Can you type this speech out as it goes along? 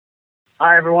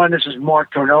Hi, everyone. This is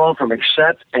Mark Tornello from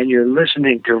Accept, and you're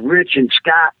listening to Rich and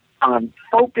Scott on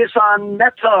Focus on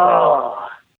Metal.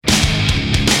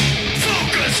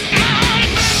 Focus on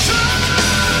Metal!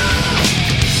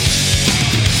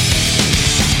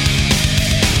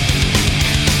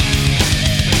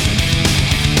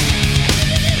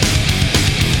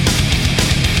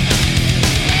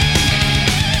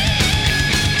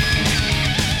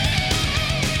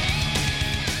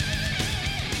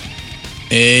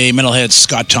 Hey, Metalheads,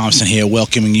 Scott Thompson here,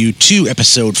 welcoming you to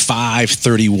episode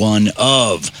 531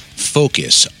 of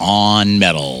Focus on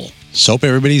Metal. So hope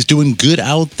everybody's doing good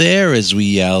out there as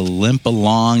we limp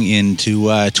along into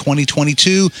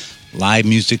 2022. Live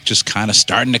music just kind of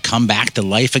starting to come back to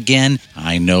life again.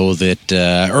 I know that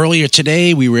earlier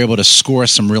today we were able to score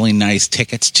some really nice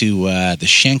tickets to the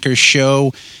Schenker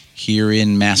show here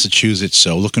in Massachusetts,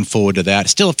 so looking forward to that.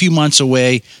 Still a few months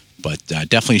away, but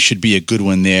definitely should be a good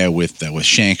one there with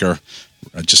Schenker.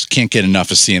 I just can't get enough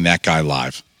of seeing that guy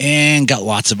live. And got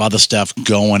lots of other stuff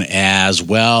going as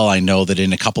well. I know that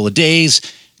in a couple of days,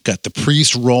 got the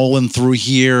Priest rolling through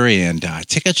here, and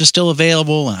tickets are still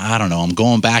available. I don't know. I'm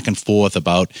going back and forth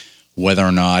about whether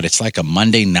or not it's like a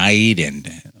Monday night, and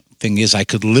thing is, I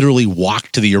could literally walk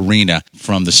to the arena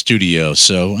from the studio.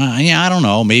 So, I don't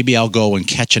know. Maybe I'll go and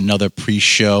catch another Priest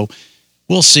show.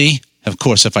 We'll see. Of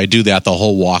course, if I do that, the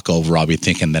whole walkover, I'll be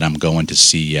thinking that I'm going to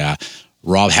see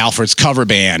Rob Halford's cover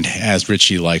band, as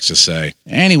Richie likes to say.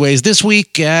 Anyways, this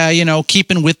week,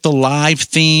 keeping with the live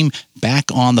theme, back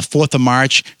on the 4th of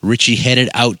March, Richie headed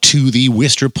out to the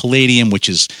Worcester Palladium, which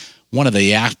is one of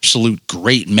the absolute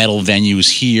great metal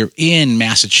venues here in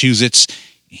Massachusetts.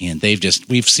 And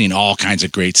we've seen all kinds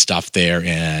of great stuff there.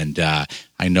 And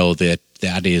I know that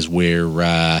is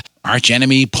where Arch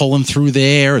Enemy pulling through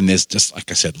there, and there's just, like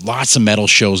I said, lots of metal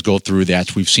shows go through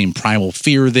that. We've seen Primal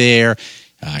Fear there.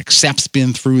 Accept's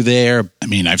been through there. I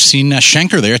mean, I've seen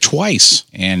Schenker there twice,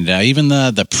 and even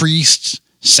the Priest,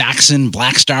 Saxon,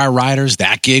 Black Star Riders,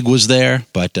 that gig was there.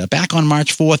 But back on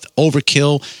March 4th,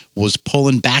 Overkill was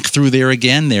pulling back through there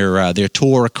again. Their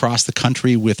tour across the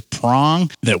country with Prong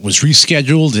that was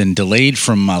rescheduled and delayed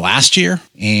from last year.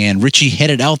 And Richie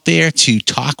headed out there to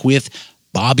talk with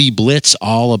Bobby Blitz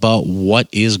all about what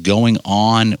is going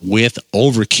on with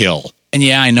Overkill. And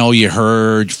yeah, I know you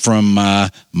heard from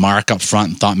Mark up front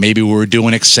and thought maybe we were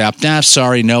doing Accept.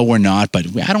 Sorry, no, we're not. But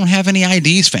I don't have any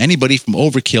IDs for anybody from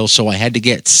Overkill, so I had to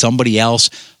get somebody else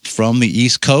from the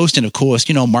East Coast. And of course,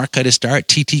 Mark got his start,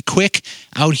 TT Quick,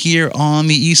 out here on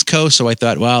the East Coast. So I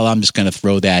thought, well, I'm just going to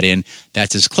throw that in.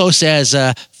 That's as close as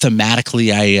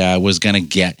thematically I was going to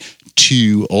get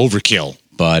to Overkill.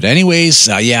 But anyways,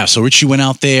 so Richie went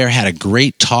out there, had a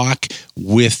great talk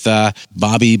with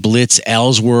Bobby Blitz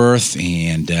Ellsworth,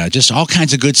 and just all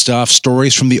kinds of good stuff,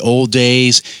 stories from the old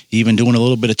days, even doing a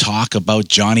little bit of talk about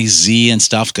Johnny Z and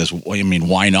stuff, because,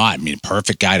 why not?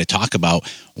 Perfect guy to talk about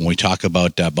when we talk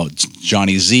about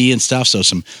Johnny Z and stuff. So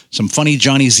some funny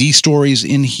Johnny Z stories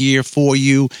in here for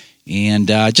you. And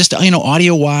just,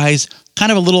 audio-wise,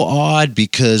 kind of a little odd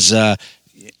because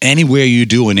anywhere you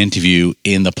do an interview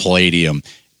in the Palladium,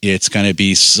 it's going to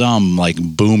be some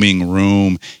booming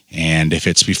room. And if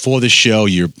it's before the show,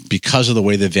 because of the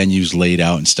way the venue's laid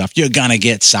out and stuff, you're going to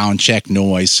get sound check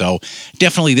noise. So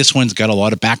definitely this one's got a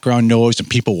lot of background noise and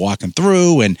people walking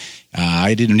through. And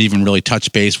I didn't even really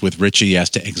touch base with Richie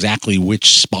as to exactly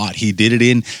which spot he did it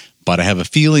in. But I have a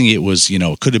feeling it was,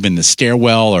 it could have been the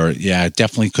stairwell, or it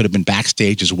definitely could have been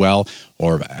backstage as well.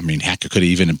 Or, heck, it could have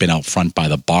even been out front by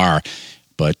the bar.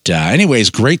 But anyways,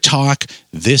 great talk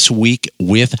this week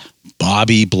with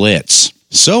Bobby Blitz.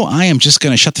 So I am just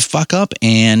going to shut the fuck up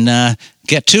and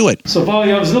get to it. So,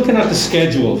 Bobby, I was looking at the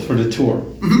schedule for the tour,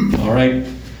 all right?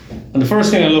 And the first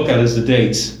thing I look at is the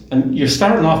dates. And you're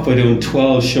starting off by doing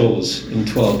 12 shows in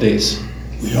 12 days.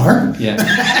 We are? Yeah.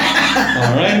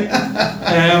 All right?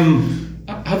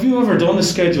 Have you ever done a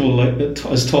schedule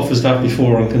as tough as that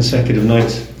before on consecutive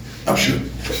nights? Oh, sure.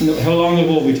 How long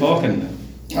ago are we talking?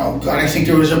 Oh, God, I think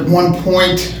there was at one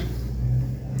point...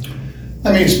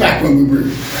 it's back when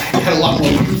we had a lot more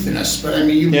youth in us, but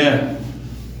Yeah.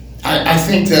 I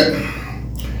think that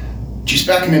just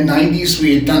back in the 90s,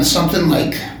 we had done something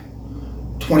like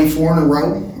 24 in a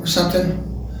row or something.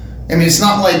 It's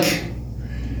not like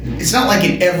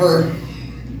it ever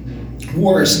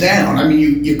wore us down.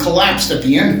 You collapsed at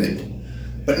the end of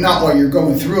it, but not while you're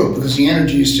going through it, because the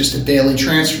energy is just a daily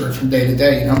transfer from day to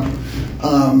day,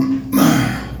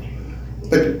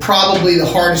 But probably the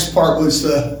hardest part was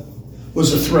the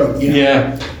throat,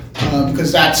 Yeah.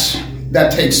 Because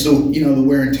that takes the the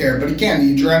wear and tear. But again,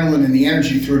 the adrenaline and the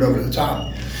energy threw it over the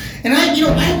top. And I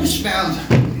always found,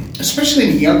 especially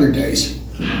in the younger days,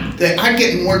 that I'd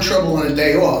get in more trouble on a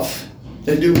day off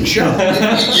than doing a show.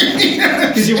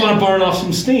 Because you want to burn off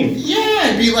some steam. Yeah,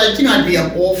 I'd be like, I'd be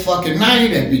up all fucking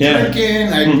night, I'd be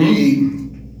drinking, I'd be,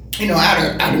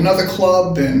 at another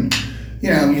club, and,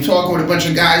 you're talking with a bunch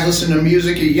of guys, listening to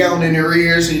music, you're yelling in their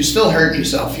ears, and you're still hurting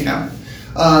yourself,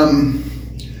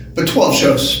 But 12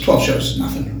 shows is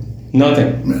nothing.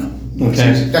 Nothing? No.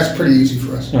 Okay. That's pretty easy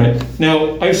for us. All right.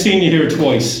 Now, I've seen you here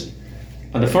twice.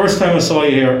 And the first time I saw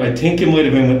you here, I think it might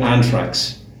have been with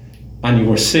Anthrax. And you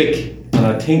were sick, and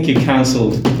I think you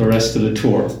cancelled the rest of the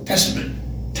tour.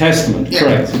 Testament, yeah.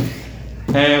 Correct.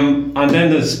 And then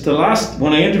there's the last,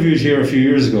 when I interviewed you here a few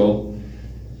years ago,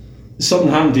 something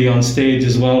happened to you on stage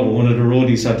as well, where one of the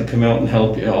roadies had to come out and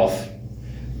help you off.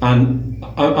 And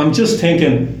I'm just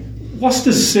thinking, what's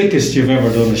the sickest you've ever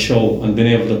done a show and been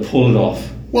able to pull it off?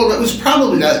 Well, it was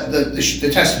probably the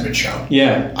Testament show.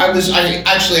 Yeah. I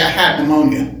had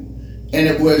pneumonia,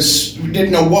 and we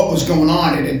didn't know what was going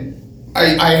on. It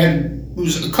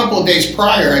was a couple of days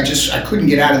prior, I couldn't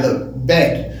get out of the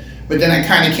bed. But then I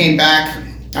kind of came back.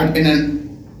 I'd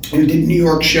been we did New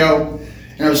York show,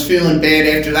 and I was feeling bad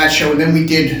after that show. And then we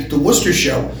did the Worcester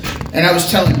show, and I was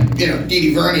telling, Dee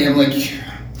Dee Verney, I'm like,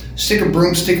 stick a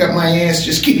broomstick up my ass,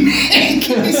 just keep me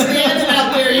standing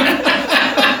out there,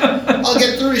 I'll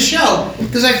get through the show.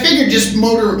 Because I figured just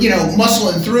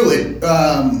muscling through it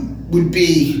would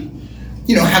be,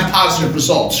 have positive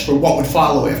results for what would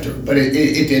follow after. But it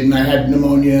didn't. I had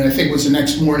pneumonia, and I think it was the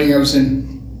next morning I was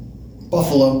in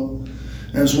Buffalo,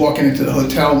 and I was walking into the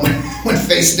hotel, went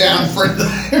face down for the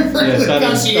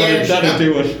concierge. That'll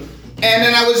do it. And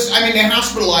then they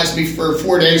hospitalized me for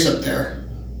 4 days up there,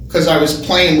 because I was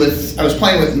playing with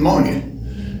pneumonia,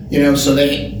 so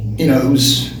they, it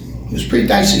was pretty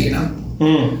dicey,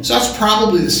 So that's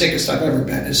probably the sickest I've ever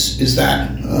been, is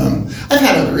that. I've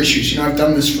had other issues, I've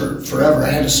done this for forever. I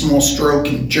had a small stroke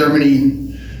in Germany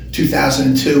in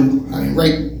 2002,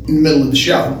 right in the middle of the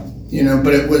show,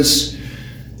 but it was,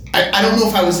 I don't know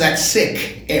if I was that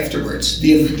sick afterwards.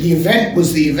 The event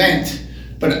was the event,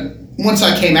 but once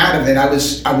I came out of it, I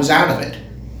was out of it.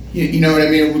 You know what I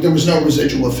mean? There was no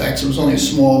residual effects. It was only a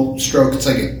small stroke.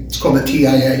 It's called a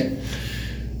TIA.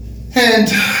 And,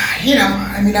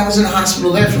 I was in the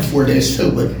hospital there for 4 days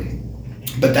too,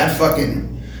 but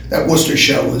that Worcester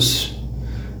show was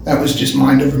just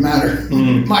mind over matter.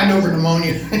 Mind over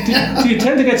pneumonia. Do you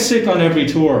tend to get sick on every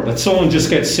tour? That someone just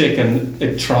gets sick and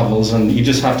it travels and you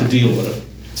just have to deal with it?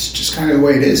 It's just kind of the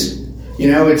way it is.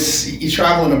 You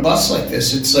travel in a bus like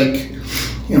this, it's like,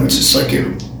 it's just like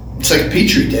a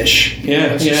petri dish.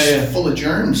 It's full of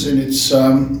germs, and it's,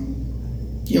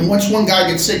 once one guy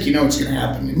gets sick, it's going to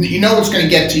happen. It's going to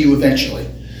get to you eventually.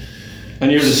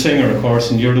 And you're the singer, of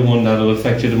course, and you're the one that'll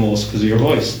affect you the most because of your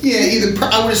voice. Yeah,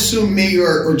 I would assume me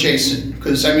or Jason,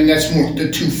 because, that's more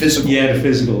the two physical. Yeah, the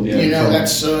physical, yeah.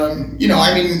 That's,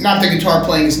 not the guitar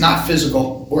playing is not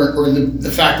physical, or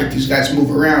the fact that these guys move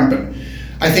around, but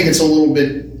I think it's a little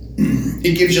bit,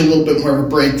 it gives you a little bit more of a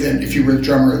break than if you were the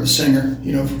drummer or the singer,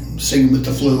 singing with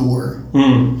the flu or,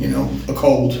 a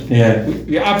cold. Yeah.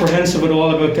 You're apprehensive at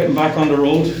all about getting back on the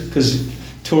road? Because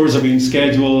tours are being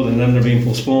scheduled and then they're being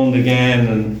postponed again.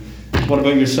 And what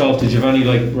about yourself? Did you have any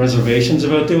reservations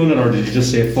about doing it, or did you just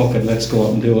say, fuck it, let's go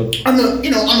out and do it? On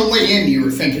the way in, you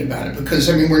were thinking about it, because,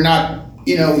 we're not,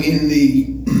 in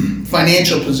the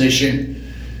financial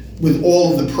position with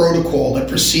all of the protocol that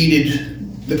preceded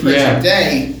the present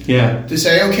day, to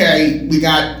say, okay, we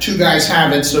got two guys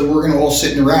have it, so we're going to all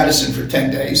sit in Radisson for 10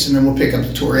 days, and then we'll pick up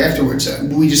the tour afterwards.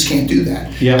 We just can't do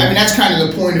that. Yeah. That's kind of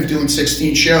the point of doing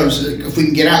 16 shows. If we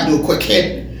can get out and do a quick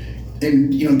hit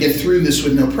and, get through this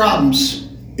with no problems,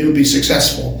 it'll be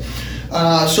successful.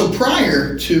 So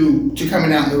prior to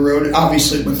coming out on the road,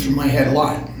 obviously it went through my head a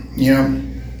lot,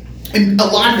 and a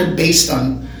lot of it based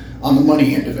on the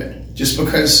money end of it. Just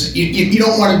because you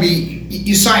don't want to be,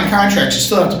 you sign contracts, you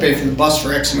still have to pay for the bus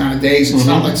for X amount of days. It's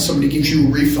not like somebody gives you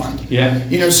a refund.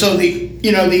 Yeah. So the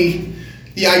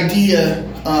idea,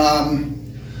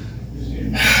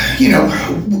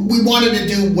 we wanted to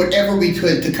do whatever we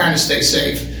could to kind of stay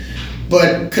safe.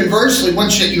 But conversely,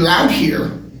 once you're out here,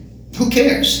 who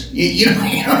cares? You know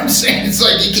what I'm saying? It's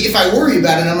like, if I worry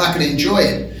about it, I'm not going to enjoy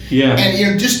it. Yeah.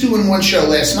 And just doing one show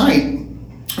last night,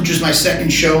 which was my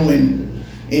second show in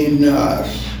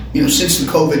since the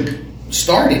COVID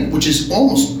started, which is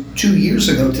almost 2 years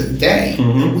ago to the day.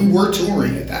 We were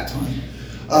touring at that time.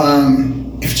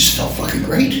 It just felt fucking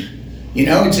great.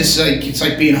 It's just it's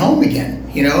like being home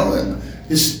again.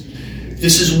 This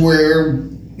is where,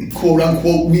 quote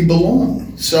unquote, we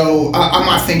belong. So I'm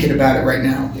not thinking about it right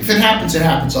now. If it happens, it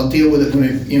happens. I'll deal with it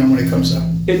when it comes up.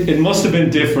 It must have been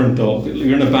different though.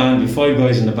 You're in a band, you're 5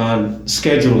 guys in the band,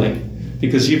 scheduling,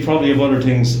 because you probably have other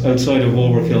things outside of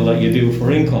Overkill that you do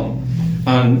for income,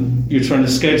 and you're trying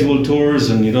to schedule tours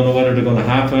and you don't know whether they're going to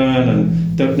happen.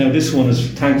 And now this one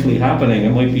is thankfully happening.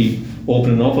 It might be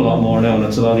opening up a lot more now, and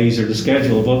it's a lot easier to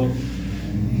schedule. But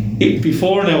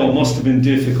before now, it must have been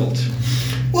difficult.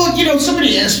 Well,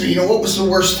 somebody asked me, what was the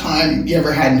worst time you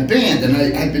ever had in the band? And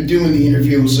I'd been doing the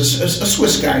interview. It was a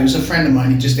Swiss guy who's a friend of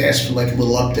mine. He just asked for like a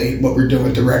little update, what we're doing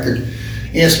with the record.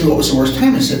 He asked me what was the worst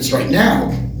time. I said, it's right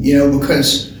now,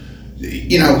 because,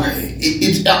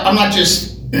 I'm not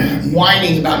just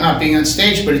whining about not being on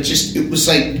stage, but it was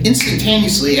like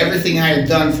instantaneously everything I had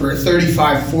done for a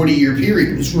 35, 40-year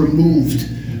period was removed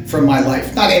from my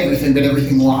life. Not everything, but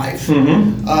everything live.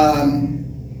 Mm-hmm.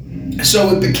 So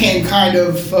it became kind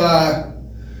of,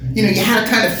 you had to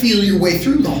kind of feel your way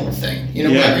through the whole thing.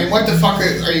 What the fuck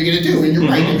are you going to do? And you're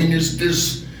right. I mean,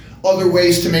 there's other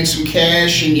ways to make some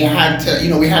cash, and you had to,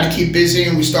 we had to keep busy,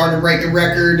 and we started writing a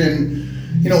record, and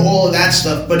all of that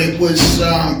stuff. But it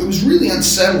was really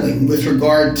unsettling with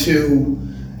regard to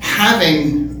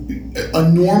having a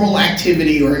normal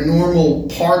activity or a normal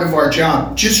part of our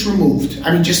job just removed.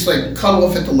 I mean, just like cut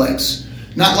off at the legs.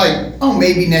 Not like,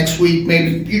 maybe next week,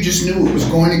 maybe you just knew it was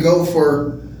going to go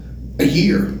for a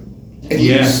year at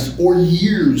least, or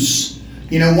years.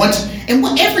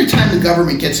 Every time the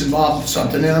government gets involved with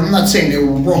something, and I'm not saying they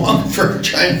were wrong for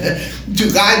trying to do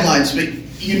guidelines, but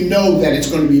that it's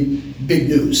going to be big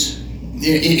news.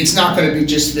 It's not going to be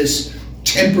just this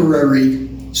temporary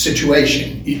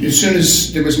situation. As soon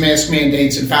as there was mask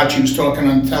mandates and Fauci was talking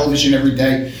on television every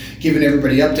day, giving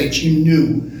everybody updates, you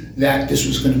knew that this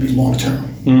was going to be long term.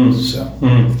 So,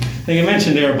 now you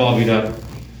mentioned there, Bobby, that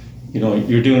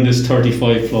you're doing this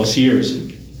 35 plus years.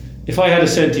 If I had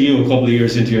said to you a couple of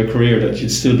years into your career that you'd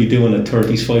still be doing it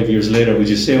 35 years later, would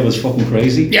you say I was fucking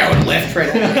crazy? Yeah, I would have laughed right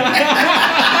away.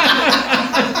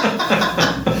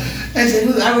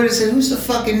 I would have said, who's the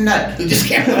fucking nut who just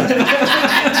came out?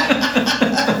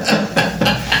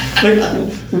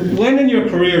 When in your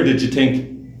career did you think,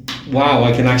 wow,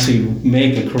 I can actually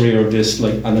make a career of this,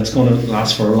 and it's going to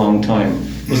last for a long time?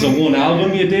 Was there one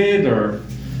album you did, or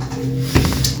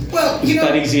well, is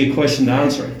that easy a question to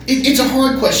answer? It's a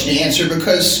hard question to answer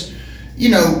because,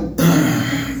 this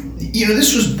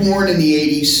was born in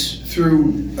the 80s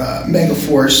through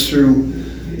Megaforce, through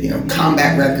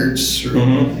Combat Records, through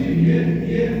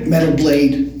Metal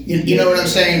Blade. You know what I'm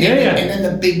saying? Yeah. And then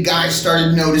the big guys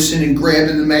started noticing and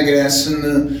grabbing the Megadeths and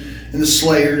the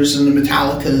Slayers and the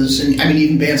Metallicas, and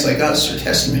even bands like us or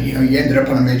Testament. You ended up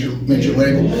on a major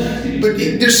label. But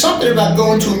there's something about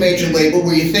going to a major label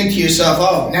where you think to yourself,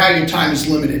 oh, now your time is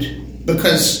limited,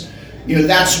 because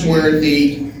that's where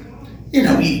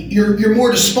you're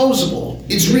more disposable.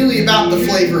 It's really about the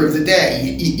flavor of the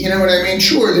day. You know what I mean?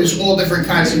 Sure, there's all different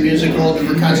kinds of music and all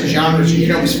different kinds of genres, and you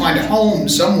can always find a home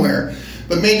somewhere.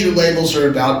 But major labels are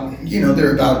about,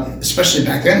 they're about, especially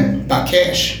back then, about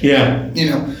cash. Yeah.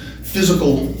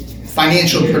 Physical,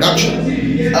 financial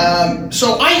production.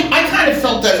 So I kind of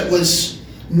felt that it was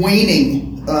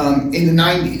waning in the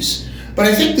 90s. But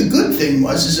I think the good thing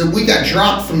is that we got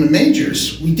dropped from the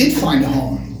majors. We did find a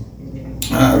home.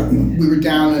 We were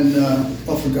down in,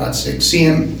 for God's sake,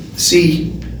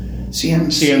 CMC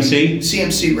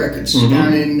Records,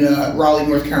 down in Raleigh,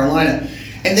 North Carolina.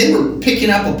 And they were picking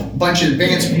up a bunch of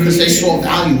bands because they saw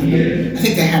value in it. I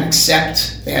think they had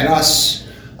Accept, they had us.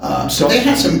 So they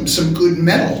had some good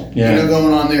metal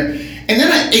going on there. And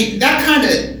then that kind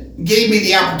of gave me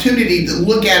the opportunity to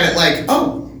look at it like,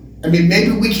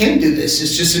 maybe we can do this.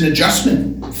 It's just an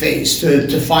adjustment phase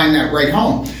to find that right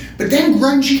home. But then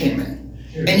grunge came in.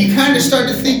 And you kind of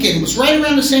started thinking, it was right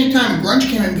around the same time grunge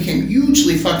came in and became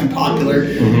hugely fucking popular.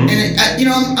 Mm-hmm. And,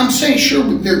 I'm saying, sure,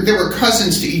 there were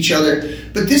cousins to each other,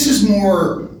 but this is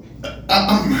more...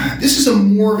 this is a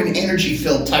more of an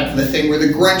energy-filled type of a thing, where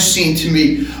the grunge scene to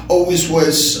me always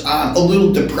was a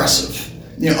little depressive,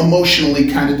 emotionally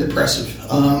kind of depressive,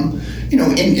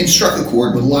 and struck a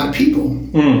chord with a lot of people.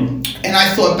 Mm. And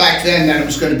I thought back then that it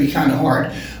was going to be kind of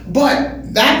hard.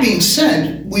 But that being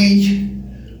said, we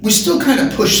still kind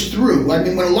of pushed through. I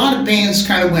mean, when a lot of bands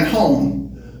kind of went home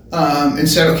and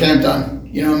said, okay, I'm done,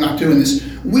 I'm not doing this,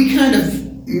 we kind of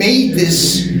made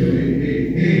this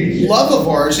love of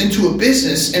ours into a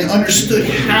business and understood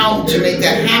how to make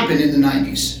that happen in the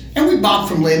 90s. And we bopped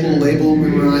from label to label.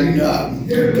 We were on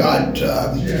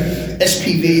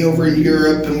SPV over in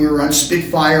Europe, and we were on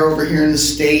Spitfire over here in the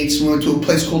States. We went to a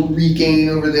place called Regain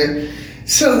over there.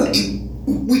 So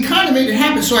we kind of made it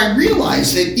happen. So I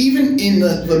realized that even in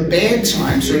the bad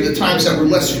times, or the times that were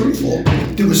less fruitful,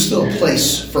 there was still a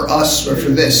place for us or for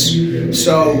this.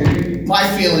 So my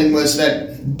feeling was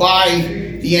that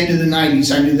by the end of the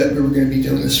 90s, I knew that we were going to be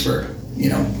doing this for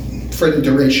the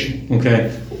duration.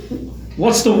 Okay.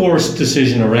 What's the worst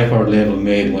decision a record label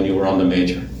made when you were on the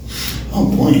major? Oh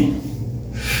boy.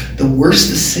 The worst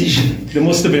decision. There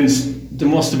must have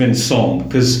been some,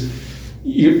 because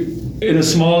in a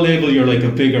small label you're like a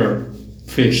bigger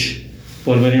fish,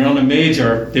 but when you're on a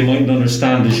major they mightn't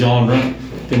understand the genre.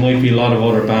 There might be a lot of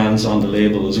other bands on the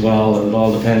label as well, and it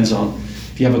all depends on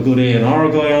if you have a good A&R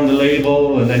guy on the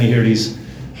label, and then you hear these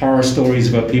horror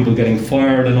stories about people getting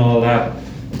fired and all that.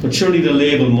 But surely the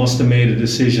label must have made a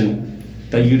decision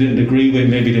that you didn't agree with.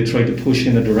 Maybe they tried to push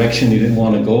you in a direction you didn't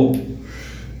want to go.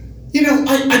 You know,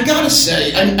 I gotta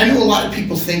say, I know a lot of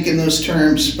people think in those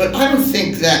terms, but I don't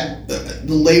think that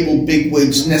the label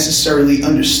bigwigs necessarily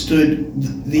understood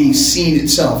the scene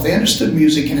itself. They understood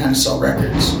music and how to sell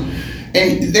records.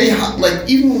 And they, like,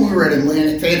 even when we were at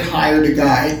Atlantic, they had hired a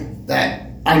guy that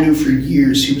I knew for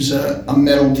years. He was a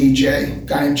metal DJ, a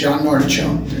guy named John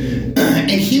Nardichone.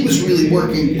 And he was really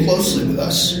working closely with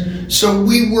us. So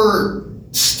we were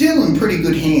still in pretty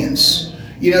good hands.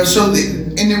 You know,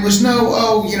 and there was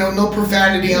no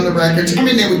profanity on the records. I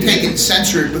mean, they would take it and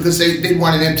censor it because they'd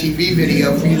want an MTV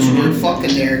video if we used the word fuck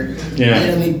in there. Yeah.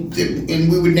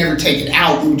 And we would never take it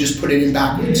out. We would just put it in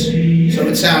backwards. So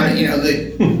it sounded,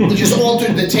 we just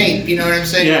altered the tape, you know what I'm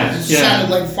saying? Yeah. It sounded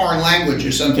like foreign language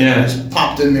or something. Yeah. Just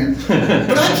popped in there.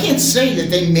 But I can't say that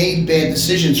they made bad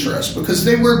decisions for us, because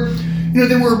they were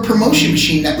a promotion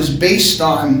machine that was based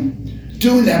on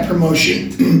doing that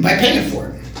promotion by paying for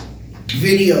it.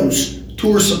 Videos,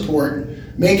 tour support,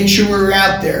 making sure we were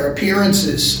out there,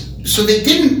 appearances. So they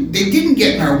didn't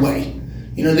get in our way.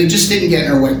 You know, they just didn't get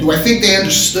in our way. Do I think they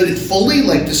understood it fully,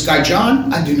 like this guy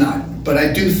John? I do not. But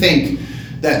I do think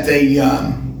that they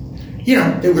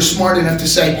were smart enough to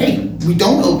say, hey, we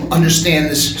don't understand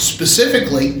this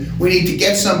specifically. We need to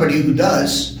get somebody who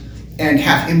does and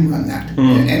have him run that.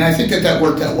 And I think that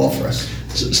worked out well for us.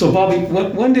 So Bobby,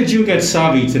 when did you get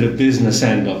savvy to the business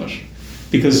end of it?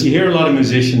 Because you hear a lot of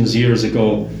musicians years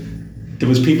ago, there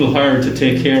was people hired to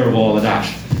take care of all of that,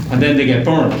 and then they get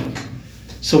burned.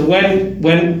 So when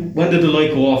did the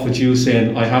light go off with you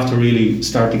saying, I have to really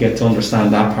start to get to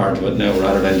understand that part of it now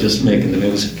rather than just making the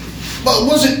music? Well, it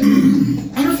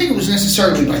wasn't, I don't think it was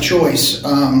necessarily by choice.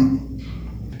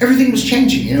 Everything was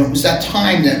changing, you know. It was that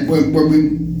time that where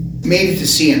we made it to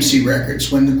CMC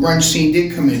Records, when the grunge scene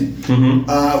did come in.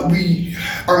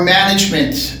 Mm-hmm. Our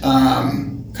management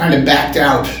kind of backed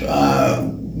out.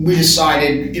 We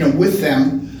decided, with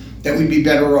them, that we'd be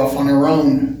better off on our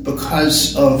own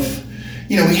because of,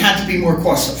 we had to be more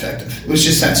cost effective. It was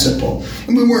just that simple.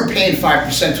 And we weren't paying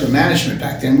 5% to a management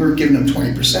back then. We were giving them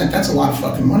 20%. That's a lot of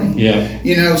fucking money.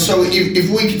 Yeah. So if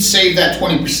we could save that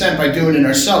 20% by doing it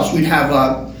ourselves, we'd have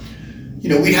a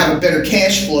better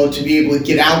cash flow to be able to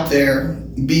get out there,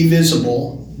 be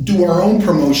visible, do our own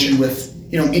promotion with,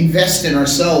 invest in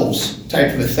ourselves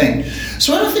type of a thing.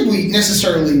 So I don't think we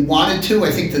necessarily wanted to.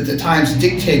 I think that the times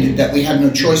dictated that we had no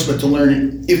choice but to learn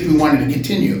it if we wanted to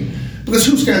continue. Because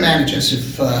who's going to manage us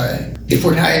if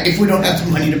we don't have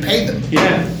the money to pay them?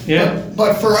 Yeah.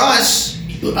 But for us,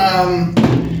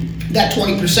 that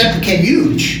 20% became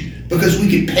huge because we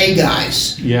could pay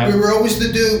guys. Yeah. We were always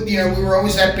the dude. We were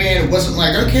always that band. It wasn't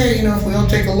like, okay, if we don't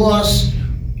take a loss,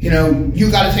 you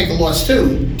got to take a loss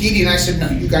too. Dee Dee and I said, no,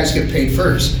 you guys get paid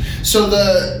first. So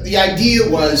the idea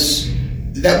was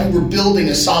that we were building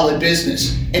a solid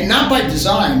business, and not by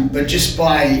design, but just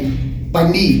by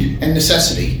need and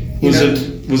necessity. Was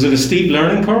it a steep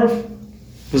learning curve?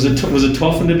 Was it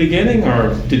tough in the beginning,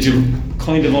 or did you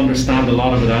kind of understand a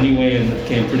lot of it anyway, and it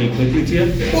came pretty quickly to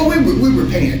you? Well, we were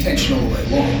paying attention all the way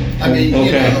along. I mean,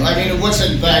 it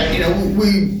wasn't that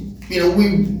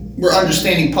we were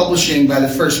understanding publishing by the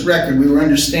first record. We were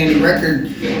understanding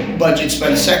record budgets by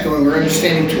the second one. We were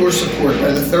understanding tour support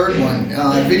by the third one.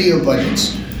 Video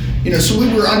budgets. So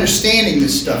we were understanding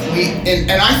this stuff.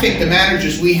 And I think the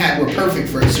managers we had were perfect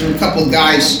for us. There were a couple of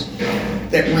guys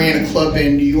that ran a club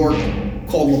in New York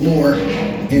called L'Amour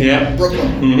in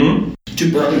Brooklyn. Mm-hmm.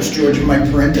 Two brothers, George and Mike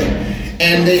Parente.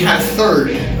 And they had a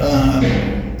third,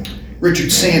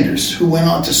 Richard Sanders, who went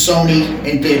on to Sony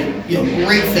and did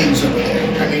great things over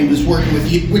there. I mean, he was working with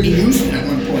Whitney Houston at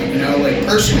one point,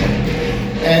 personally.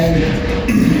 And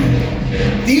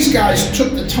these guys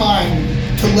took the time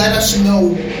to let us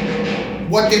know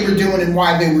what they were doing and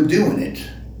why they were doing it.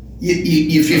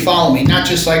 If you follow me, not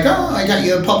just like, oh, I got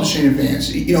you a publishing advance.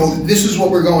 This is what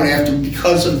we're going after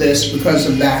because of this, because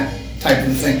of that type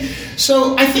of thing.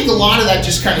 So I think a lot of that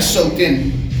just kind of soaked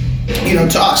in,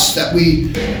 to us, that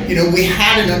we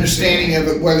had an understanding of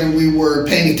it, whether we were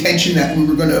paying attention that we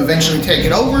were going to eventually take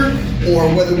it over, or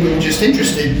whether we were just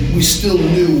interested. We still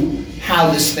knew how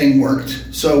this thing worked.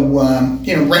 So,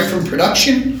 right from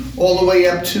production all the way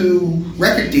up to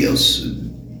record deals,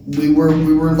 we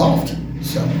were involved.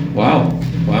 So. Wow,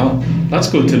 that's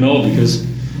good to know, because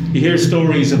you hear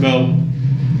stories about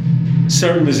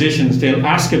certain musicians. They'll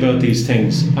ask about these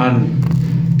things, and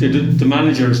the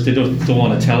managers, they don't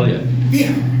want to tell you.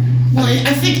 Yeah, well,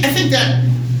 I think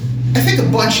a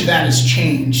bunch of that has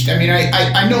changed. I mean,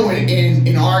 I know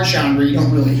in our genre you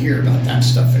don't really hear about that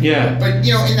stuff anymore. Yeah. But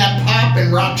in that pop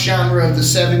and rock genre of the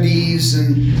 '70s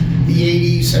and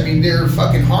the '80s, I mean, they're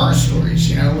fucking horror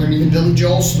stories. I mean, the Billy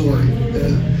Joel story.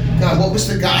 God, what was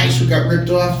the guys who got ripped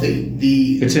off?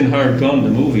 It's in Hired Gun, the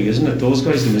movie, isn't it? Those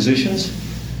guys, the musicians.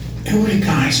 Who were the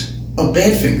guys? Oh,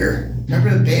 Badfinger.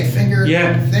 Remember the Badfinger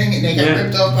thing? And they got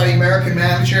ripped off by the American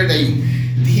manager.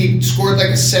 He scored like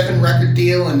a 7-record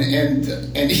deal, and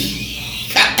he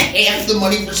got half the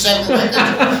money for 7 records.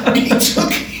 He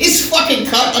took his fucking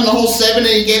cut on the whole 7, and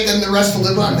he gave them the rest to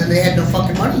live on, and they had no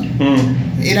fucking money.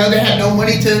 They had no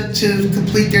money to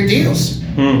complete their deals.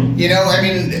 I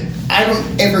mean, I don't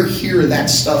ever hear that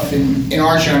stuff in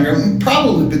our genre,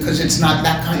 probably because it's not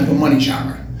that kind of a money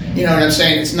genre. You know what I'm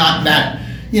saying? It's not that.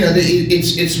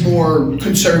 It's more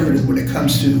conservative when it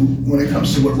comes to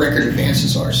what record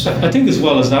advances are. So. I think as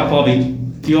well as that, Bobby,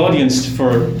 the audience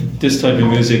for this type of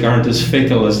music aren't as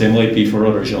fickle as they might be for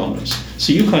other genres.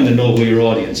 So you kind of know who your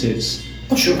audience is.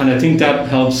 Oh, sure. And I think that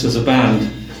helps as a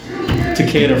band to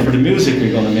cater for the music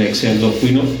we're going to make. Saying, look,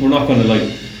 we're not going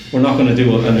to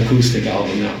do an acoustic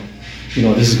album now.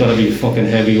 This is going to be a fucking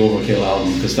heavy overkill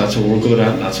album, because that's what we're good at,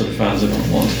 and that's what the fans are going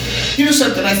to want.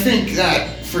 Something, I think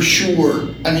that for sure,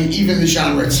 I mean, even the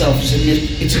genre itself is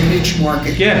it's a niche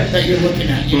market that you're looking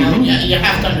at. You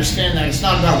have to understand that it's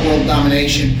not about world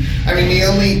domination. I mean, the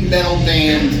only metal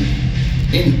band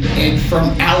in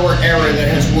from our era that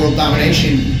has world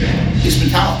domination is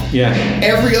Metallica. Yeah.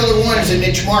 Every other one is a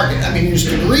niche market. I mean, there's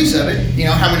degrees of it.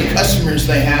 How many customers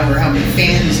they have or how many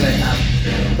fans they have.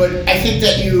 But I think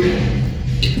that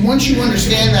once you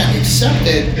understand that and accept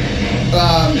it,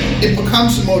 it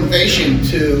becomes a motivation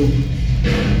to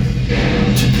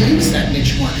please that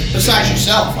niche market, besides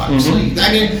yourself, obviously.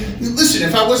 I mean, listen,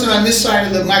 if I wasn't on this side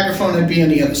of the microphone, I'd be on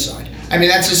the other side. I mean,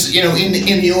 that's just,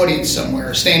 in the audience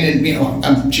somewhere, standing, I'm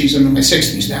in my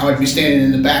 60s now, I'd be standing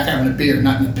in the back having a beer,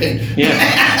 not in the pit. Yeah.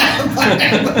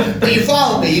 but you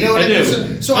follow me, you know what I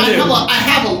mean? So I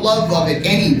have a love of it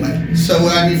anyway. So,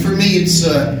 I mean, for me, it's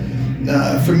the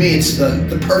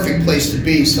perfect place to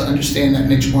be, is to understand that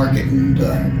niche market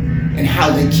and how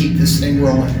they keep this thing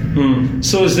rolling.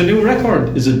 So is the new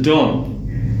record, is it done?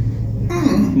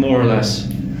 More or less?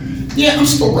 Yeah, I'm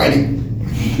still writing.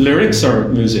 Lyrics or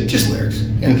music? Just lyrics.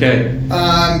 Yeah. Okay.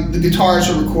 The guitars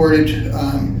are recorded.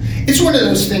 It's one of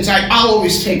those things I'll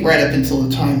always take right up until the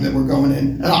time that we're going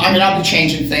in. I'll be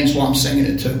changing things while I'm singing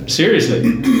it too. Seriously?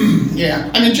 Yeah.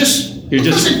 I mean,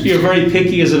 you're very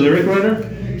picky as a lyric writer?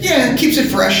 Yeah, it keeps it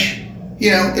fresh.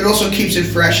 It also keeps it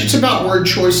fresh. It's about word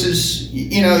choices.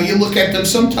 You look at them.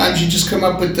 Sometimes you just come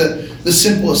up with the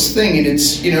simplest thing, and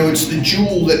it's the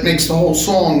jewel that makes the whole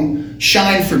song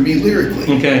shine for me lyrically.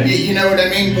 Okay. You know what I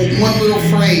mean? But one little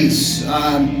phrase,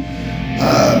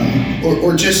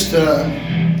 or just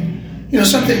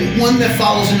something, one that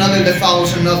follows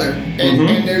another,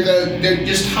 and they're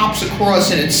just hops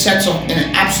across, and it sets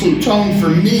an absolute tone for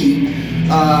me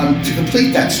to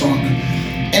complete that song.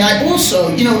 And I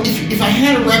also, if I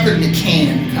had a record in a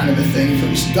can, kind of a thing, if it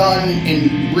was done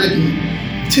and written,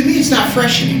 to me it's not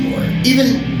fresh anymore.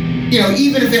 Even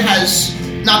if it has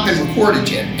not been recorded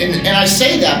yet. And I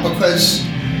say that because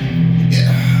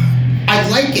I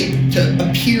like it to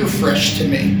appear fresh to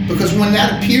me. Because when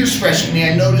that appears fresh to me,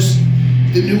 I notice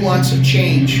the nuance of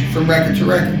change from record to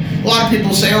record. A lot of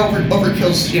people say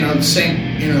Overkill's, the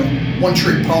same,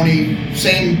 one-trick pony,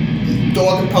 same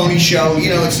dog and pony show.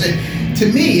 To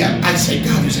me, I say,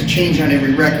 God, there's a change on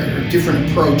every record, or a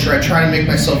different approach, or I try to make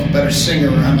myself a better singer,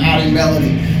 or I'm adding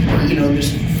melody, or,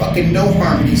 there's fucking no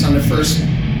harmonies on the first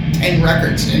 10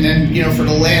 records, and then, for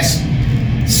the last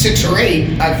 6 or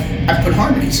 8, I've put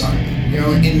harmonies on,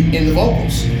 in the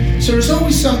vocals. So there's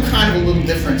always some kind of a little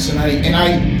difference, and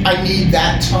I need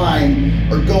that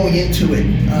time, or going into it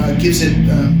gives it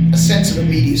a sense of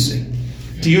immediacy.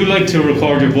 Do you like to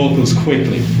record your vocals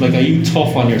quickly? Like, are you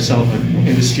tough on yourself in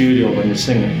the studio when you're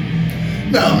singing?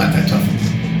 No, I'm not that tough.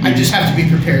 I just have to be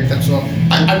prepared, that's all.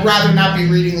 I'd rather not be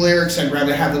reading lyrics. I'd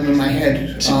rather have them in my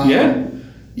head. Yeah?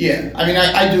 Yeah, I mean,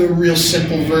 I do a real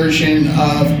simple version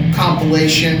of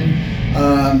compilation.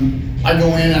 I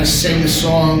go in, I sing the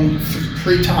song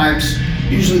 3 times.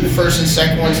 Usually the first and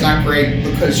second one's not great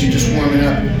because you're just warming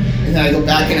up. And then I go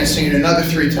back in and sing it another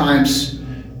 3 times.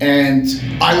 And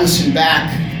I listen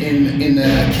back in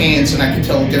the cans and I can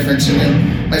tell the difference. And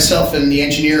then myself and the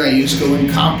engineer I use go and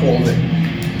comp all of it.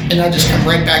 And I just come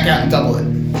right back out and double it.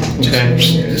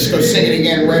 Just go sing it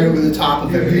again right over the top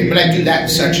of everything. But I do that in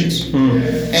sections.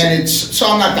 And so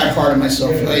I'm not that hard on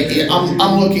myself.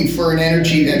 I'm looking for an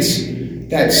energy that's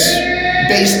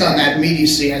based on that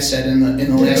immediacy I said in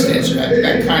the last answer.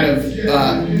 That kind of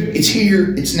it's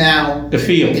here, it's now. The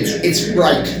feel. It's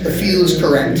right. The feel is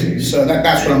correct. So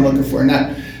that's what I'm looking for,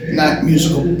 not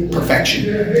musical perfection.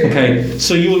 Okay,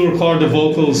 so you will record the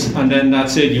vocals and then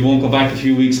that's it. You won't go back a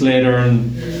few weeks later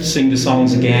and sing the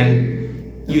songs again.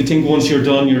 You think once you're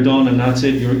done, and that's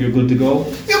it. You're good to go.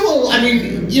 Yeah, well, I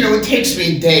mean, it takes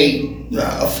me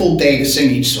a full day to sing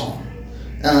each song.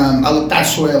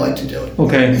 That's the way I like to do it.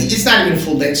 Okay. It's not even a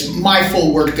full day. It's my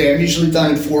full work day. I'm usually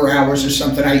done in 4 hours or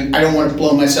something. I don't want to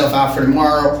blow myself out for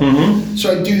tomorrow. Mm-hmm.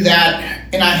 So I do that,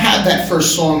 and I have that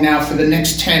first song now for the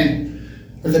next 10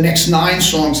 or the next 9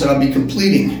 songs that I'll be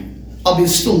completing. I'll be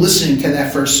still listening to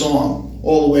that first song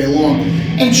all the way along.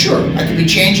 And sure, I could be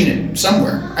changing it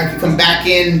somewhere. I could come back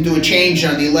in and do a change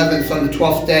on the 11th, on the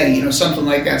 12th day, something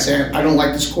like that. Say, I don't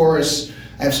like this chorus.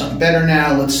 I have something better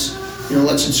now. Let's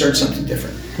insert something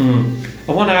different.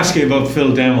 I want to ask you about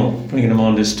Phil Demmel, bringing him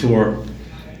on this tour.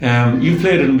 You've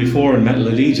played with him before in Metal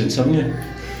Allegiance, haven't you?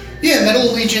 Yeah, Metal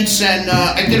Allegiance, and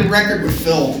I did a record with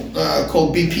Phil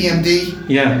called BPMD.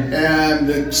 Yeah. And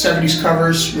the 70s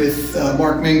covers with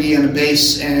Mark Mingy on the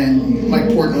bass and Mike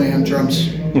Portnoy on drums.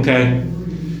 Okay.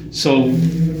 So,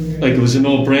 it was a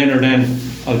no-brainer then.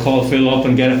 I'll call Phil up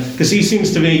and get him. Because he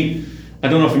seems to be, I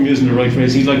don't know if I'm using the right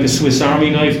phrase, he's like the Swiss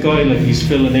Army knife guy, he's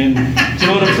filling in. Do you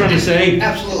know what I'm trying to say?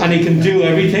 Absolutely. And he can do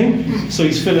everything. So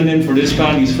he's filling in for this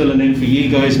band, he's filling in for you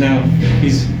guys now.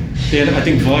 I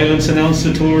think Violence announced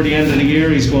the tour at the end of the year.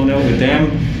 He's going out with them.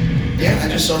 Yeah, I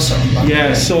just saw something about that.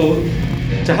 Yeah, so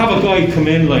to have a guy come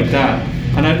in like that,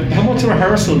 and how much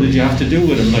rehearsal did you have to do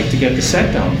with him, to get the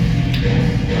set down?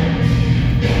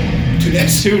 2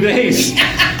 days. 2 days.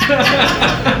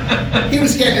 He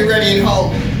was getting it ready at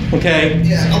home. Okay.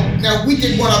 Yeah. Now we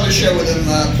did one other show with him,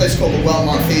 a place called the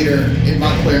Wellmont Theater in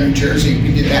Montclair, New Jersey.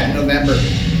 We did that in November,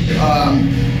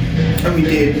 and we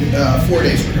did 4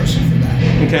 days rehearsal for that.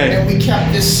 Okay. And we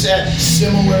kept this set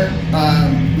similar.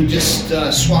 We just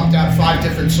swapped out 5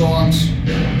 different songs.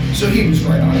 So he was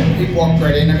right on it. He walked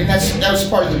right in. I mean, that was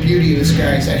part of the beauty of this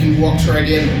guy, is that he walks right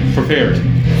in. Prepared.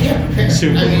 Yeah, prepared.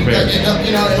 Super prepared.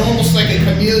 And almost like a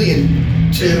chameleon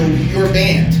to your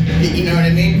band. You know what I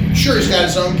mean? Sure, he's got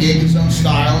his own gig, his own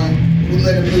style, and we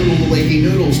let him noodle the way he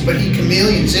noodles, but he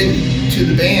chameleons into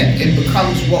the band and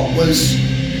becomes what was,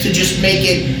 to just make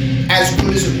it as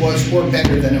good as it was or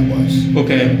better than it was.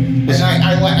 Okay. And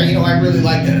I really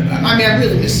like that about him. I mean, I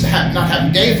really miss not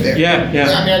having Dave there. Yeah.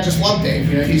 I mean, I just love Dave.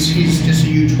 He's just a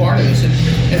huge part of this,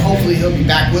 and hopefully he'll be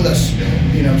back with us,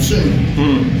 soon.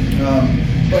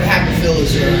 But having Phil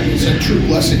is a true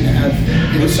blessing to have,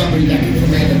 somebody that can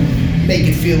come in and make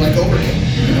it feel like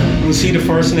overkill. Was he the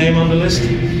first name on the list?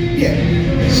 Yeah.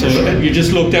 So sure. You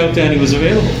just looked out there and he was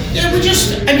available. Yeah,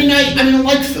 I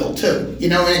like Phil too.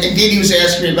 And Dee Dee was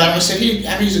asking me about him. I said,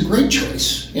 he's a great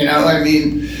choice. I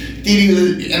mean, Dee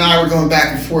Dee and I were going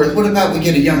back and forth. What about we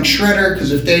get a young shredder?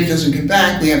 Because if Dave doesn't come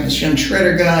back, we have this young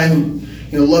shredder guy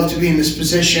who love to be in this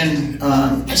position.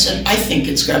 I said, I think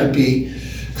it's got to be.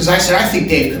 Because I said, I think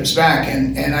Dave comes back,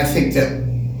 and I think that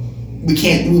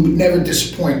we would never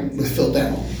disappoint with Phil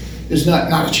Demmel. There's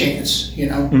not a chance,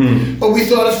 Mm-hmm. But we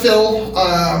thought of Phil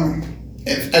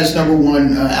as number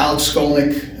one, Alex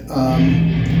Skolnick,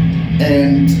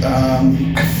 and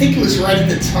I think it was right at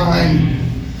the time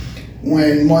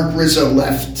when Mark Rizzo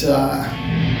left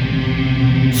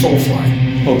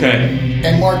Soulfly. Okay.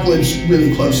 And Mark lives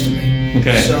really close to me.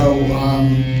 Okay. So,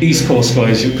 East Coast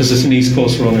guys, because it's an East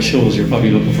Coast run of shows, you're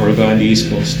probably looking for a guy on the East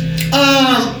Coast.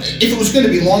 If it was going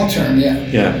to be long term, yeah.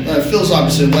 Yeah. Phil's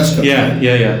obviously West Coast. Yeah.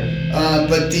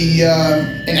 But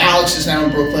and Alex is now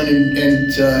in Brooklyn,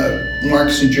 and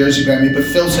Mark's in Jersey by me. But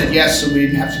Phil said yes, so we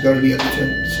didn't have to go to the other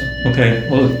two. So. Okay.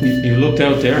 Well, you looked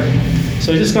out there.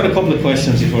 So I just got a couple of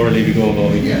questions before I leave you go,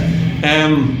 Bobby. Yeah.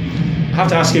 I have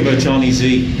to ask you about Johnny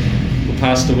Z, who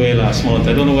passed away last month.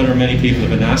 I don't know whether many people have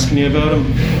been asking you about him.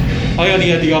 I only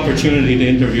had the opportunity to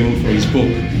interview him for his book.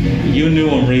 You knew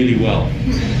him really well,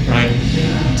 right?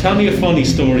 Tell me a funny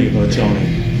story about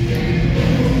Johnny.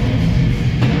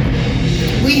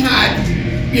 We had,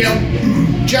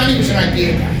 Johnny was an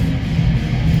idea guy.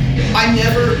 I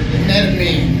never met a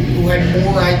man who had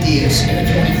more ideas in a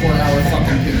 24-hour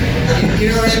fucking period. You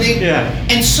know what I mean? Yeah.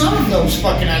 And some of those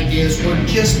fucking ideas were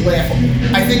just laughable.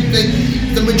 I think that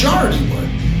the majority were.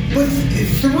 But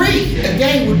 3 a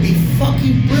day would be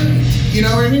fucking brilliant. You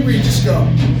know what I mean? Where you just go,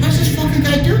 how's this fucking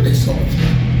guy doing this all the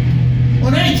time? Well,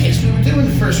 in any case, we were doing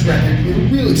the first record. We were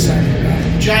really excited about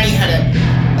it. Johnny had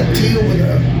a deal with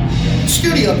a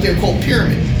studio up there called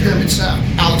Pyramid Sound,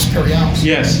 Alex Perialis.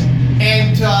 Yes.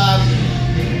 And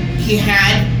he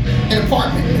had an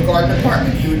apartment, a garden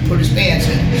apartment. He would put his bands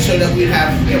in so that we'd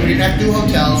have, we didn't have to do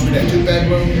hotels. We'd have 2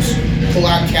 bedrooms,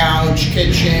 pull-out couch,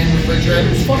 kitchen, refrigerator.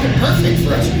 It was fucking perfect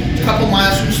for us. A couple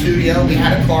miles from the studio. We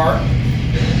had a car.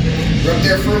 We were up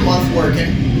there for a month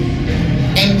working.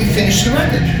 And we finished the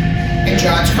record. And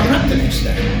John's coming up the next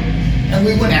day. And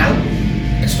we went out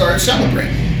and started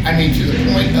celebrating. I mean, to the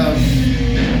point of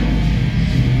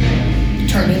it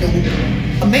turned into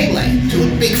a melee, to a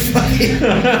big fucking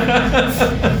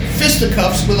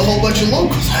fisticuffs with a whole bunch of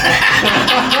locals.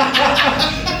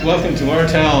 Welcome to our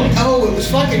town. Oh, it was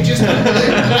fucking just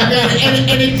unbelievable. I mean,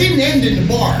 and it didn't end in the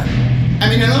bar. I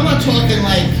mean, and I'm not talking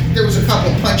like there was a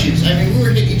couple of punches. I mean, we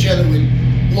were hitting each other with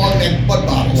long neck butt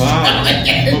bottles. Wow.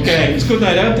 Okay, it's a good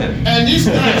night out then. And these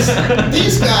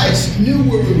guys knew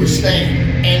where we were staying,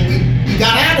 and we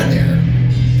got out of there.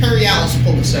 Perialis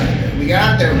pulled us out of there. We got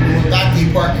out there, we went back to the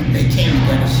apartment, they came to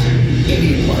get us in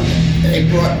the apartment. And they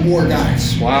brought more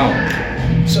guys. Wow.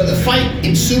 So the fight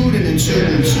ensued and ensued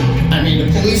and ensued. I mean,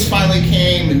 the police finally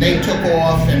came and they took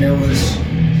off, and it was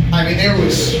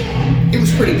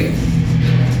pretty big.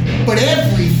 But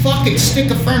every fucking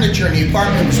stick of furniture in the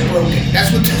apartment was broken.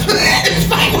 That's what this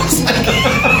fight was like.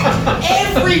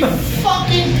 Every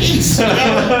fucking piece. You know?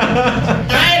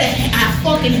 I had a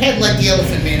fucking head like the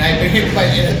Elephant Man. I had been hit right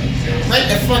in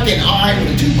the fucking eye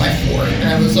with a 2x4. And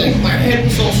I was like, my head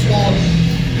was all swollen.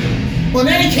 Well,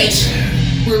 in any case,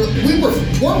 we were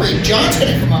worried. John's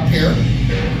going to come up here.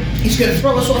 He's going to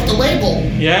throw us off the label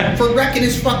for wrecking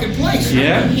his fucking place.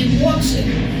 Yeah. He wants it.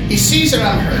 He sees that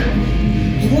I'm hurt.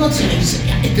 He wants it.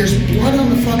 There's blood on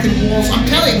the fucking walls. I'm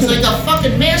telling you, it's like a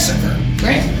fucking massacre,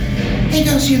 right? He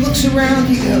goes, he looks around,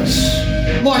 he goes,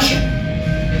 Marcia,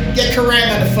 get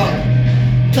Kerrang on the phone.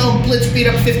 Tell him Blitz beat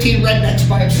up 15 rednecks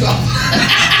by himself.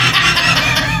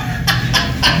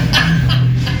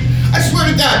 I swear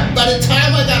to God, by the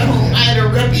time I got home, I had a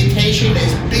reputation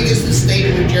as big as the state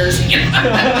of New Jersey.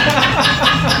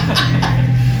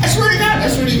 I swear to God,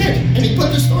 that's what he did. And he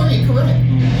put the story in Kerrang.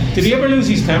 Did he ever lose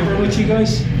his temper with you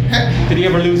guys? Did he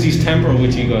ever lose his temper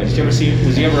with you guys? Did you ever see?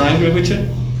 Was he ever angry with you?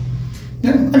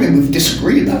 No. I mean, we've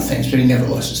disagreed about things, but he never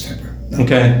lost his temper. No.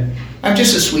 Okay. I'm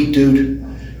just a sweet dude.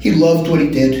 He loved what he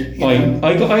did.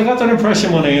 I got that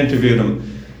impression when I interviewed him.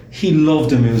 He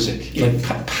loved the music, like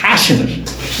passionate,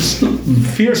 just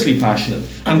fiercely passionate,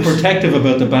 and protective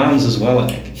about the bands as well. I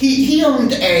think he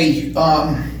owned a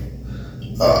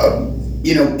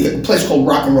place called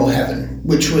Rock and Roll Heaven,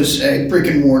 which was a brick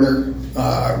and mortar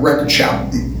record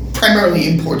shop, primarily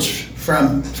imports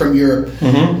from Europe.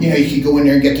 Mm-hmm. You know, you could go in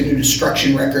there and get the new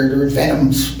Destruction record or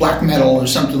Venom's Black Metal or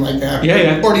something like that.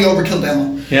 Yeah. Or the Overkill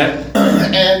demo. Yeah.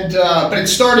 But it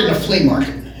started in a flea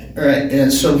market. All right,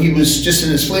 and so he was just in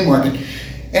this flea market,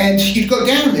 and you'd go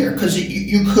down there because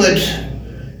you could,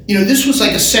 this was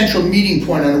like a central meeting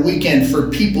point on a weekend for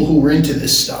people who were into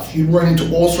this stuff. You'd run into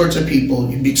all sorts of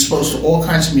people. You'd be exposed to all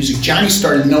kinds of music. Johnny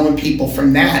started knowing people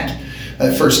from that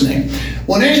first name.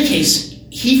 Well, in any case,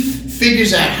 he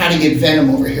figures out how to get Venom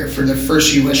over here for the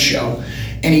first U.S. show,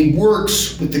 and he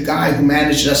works with the guy who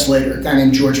managed us later, a guy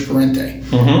named George Parente,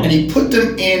 and he put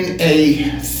them in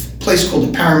a place called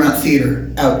the Paramount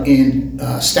Theater out in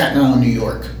Staten Island, New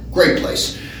York. Great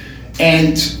place.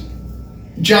 And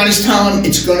Johnny's telling him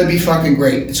it's going to be fucking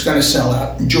great. It's going to sell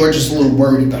out. And George is a little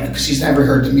worried about it because he's never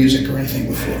heard the music or anything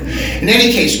before. In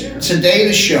any case, it's the day of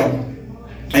the show.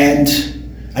 And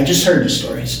I just heard the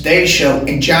story. It's the day of the show.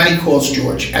 And Johnny calls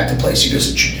George at the place. He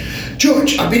goes,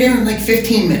 George, I'll be there in like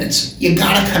 15 minutes. You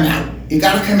got to come out. You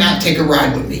gotta come out and take a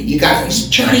ride with me. You gotta,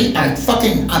 Johnny, I'm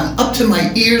up to my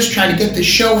ears trying to get this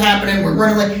show happening. We're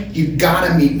running late. You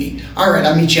gotta meet me. All right,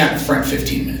 I'll meet you out in front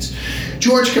 15 minutes.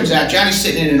 George comes out. Johnny's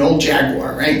sitting in an old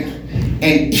Jaguar, right?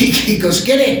 And he goes,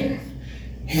 get in.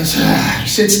 He goes, He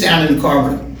sits down in the car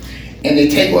with him. And they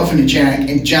take off in the Jag,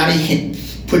 and Johnny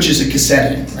pushes a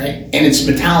cassette in, right? And it's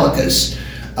Metallica's,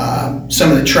 some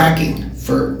of the tracking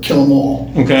for Kill 'Em All.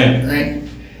 Okay. Right?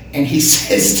 And he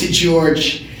says to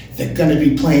George, they're going to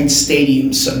be playing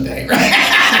stadiums someday, right?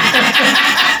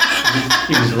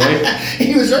 He was right.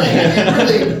 He was right.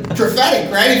 Really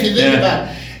prophetic, right? If you think about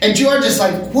it. And George is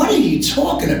like, what are you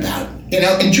talking about?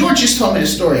 And George just told me the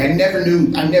story. I never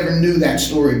knew that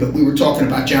story, but we were talking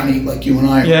about Johnny like you and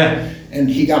I. Yeah. And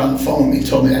he got on the phone with me and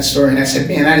told me that story, and I said,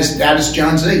 "Man, that is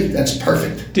John Z. That's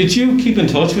perfect." Did you keep in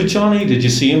touch with Johnny? Did you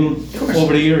see him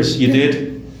over the years? You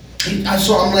did? I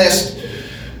saw him last,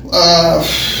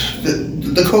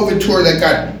 the COVID tour that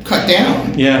got cut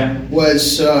down. Yeah.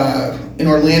 Was in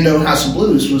Orlando, House of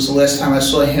Blues was the last time I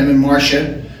saw him and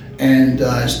Marcia and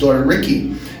his daughter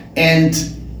Ricky. And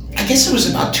I guess it was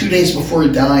about 2 days before he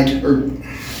died, or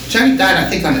Johnny died, I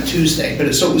think, on a Tuesday.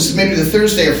 So it was maybe the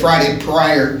Thursday or Friday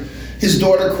prior. His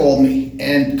daughter called me,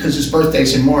 and because his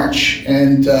birthday's in March,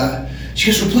 and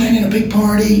she goes, "We're planning a big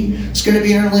party. It's going to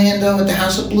be in Orlando at the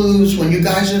House of Blues. When you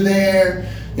guys are there,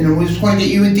 we just want to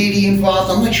get you and Dee Dee involved."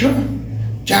 I'm like, "Sure."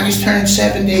 Johnny's turning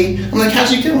 70. I'm like,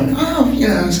 "How's he doing?" "Oh,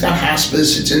 he's got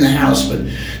hospice. It's in the house, but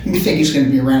we think he's going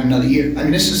to be around another year." I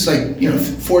mean, this is like,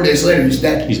 4 days later, he's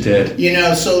dead. He's dead.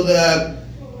 So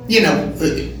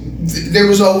there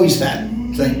was always that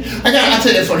thing. I'll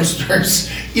tell you a funny story.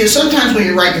 Sometimes when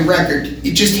you write your record,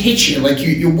 it just hits you. Like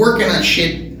you're working on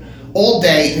shit all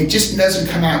day and it just doesn't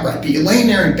come out right. But you're laying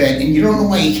there in bed and you don't know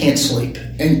why you can't sleep.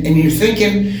 And you're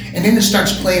thinking, and then it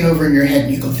starts playing over in your head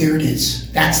and you go, "There it is.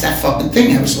 That's that fucking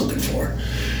thing I was looking for."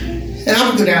 And I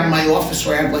would go down to my office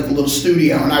where I have like a little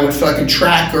studio and I would fucking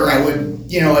track, or I would,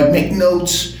 I'd make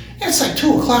notes. And it's like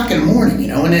 2 o'clock in the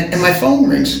morning, and my phone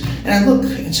rings and I look,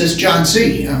 it says John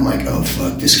Z. And I'm like, "Oh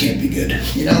fuck, this can't be good."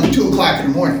 2 o'clock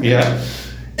in the morning. Yeah.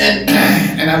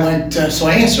 And I went, so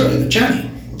I answered, I go, "Johnny,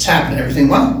 what's happening? Everything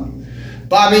well?"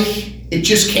 "Bobby, it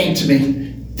just came to me.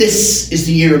 This is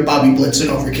the year of Bobby Blitz and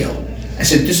Overkill." I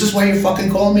said, "This is why you're fucking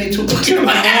calling me at 2 o'clock in the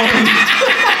morning?"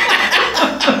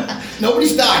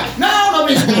 "Nobody's died." "No,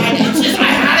 nobody's died. It's just, I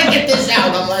had to get this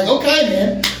out." I'm like, "Okay,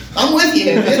 man. I'm with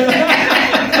you."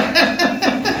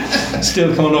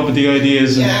 Still coming up with the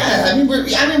ideas. Yeah,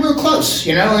 we're close,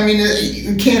 you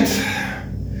can't,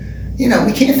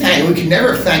 we can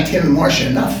never have thanked him and Marcia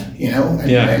enough,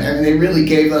 they really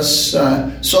gave us,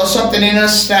 saw something in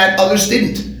us that others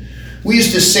didn't. We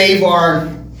used to save our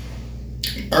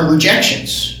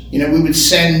rejections. We would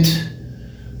send,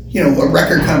 a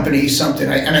record company something,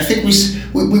 and I think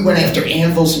we went after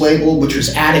Anvil's label, which was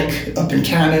Attic up in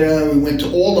Canada. We went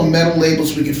to all the metal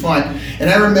labels we could find,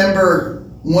 and I remember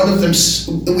one of them,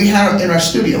 we had in our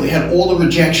studio, we had all the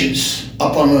rejections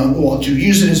up on the wall to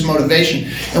use it as motivation.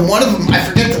 And one of them, I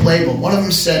forget the label, one of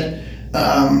them said,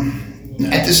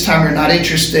 "At this time we're not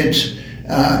interested.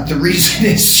 The reason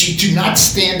is you do not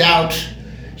stand out.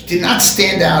 You did not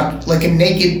stand out like a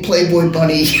naked Playboy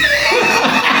bunny."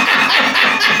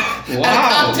 Wow.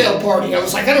 At a cocktail party. I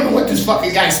was like, I don't know what this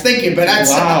fucking guy's thinking, but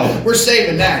we're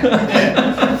saving that.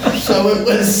 Yeah. So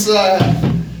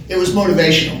it was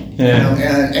motivational. Yeah.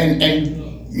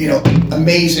 And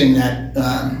amazing that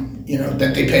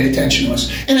that they paid attention to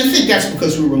us. And I think that's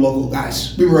because we were local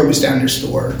guys. We were always down their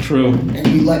store. True. And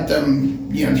we let them,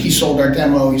 he sold our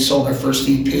demo, he sold our first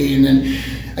EP, and then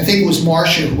I think it was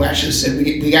Marcia who actually said,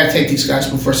 we got to take these guys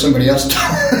before somebody else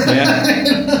does.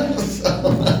 Yeah.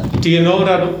 Do you know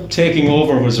that Taking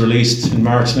Over was released in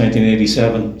March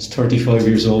 1987? It's 35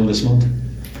 years old this month.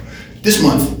 This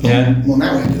month? Yeah. Well,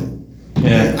 now I do.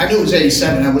 Yeah. I knew it was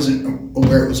 87. I wasn't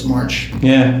aware it was March.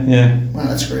 Yeah, yeah. Wow,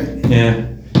 that's great. Yeah.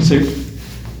 So,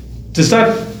 does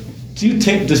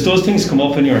those things come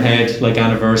up in your head, like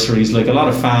anniversaries? Like a lot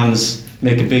of fans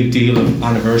make a big deal of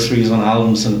anniversaries on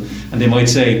albums, and they might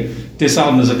say, "This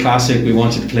album is a classic, we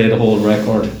want you to play the whole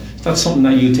record." Is that something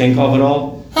that you think of at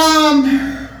all?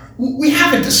 We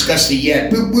haven't discussed it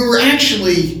yet. We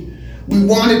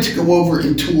wanted to go over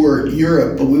and tour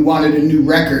Europe, but we wanted a new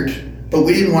record, but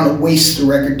we didn't want to waste the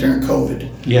record during COVID.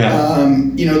 Yeah.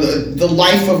 The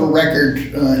life of a record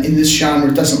in this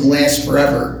genre doesn't last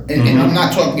forever. And I'm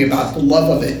not talking about the love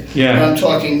of it. Yeah. But I'm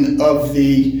talking of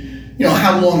the,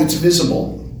 how long it's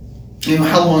visible,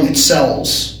 how long it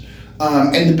sells.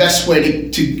 And the best way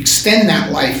to extend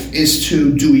that life is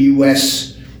to do a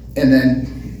US and then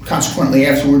consequently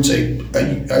afterwards a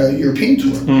European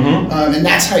tour. And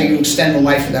that's how you extend the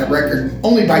life of that record,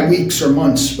 only by weeks or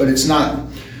months, but it's not.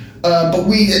 But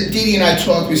Dee Dee and I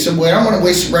talked, we said, well, I don't want to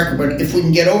waste the record, but if we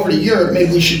can get over to Europe,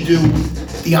 maybe we should do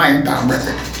the Ironbound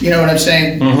record. You know what I'm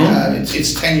saying?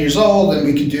 It's 10 years old, and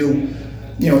we could do,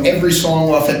 every song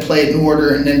off it, play it in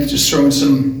order, and then just throw in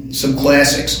some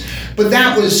classics. But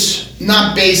that was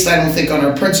not based, I don't think, on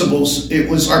our principles. It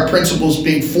was our principles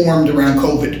being formed around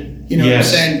COVID. You know what I'm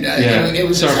saying? It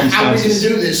was just, how are we going to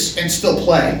do this and still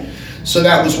play? So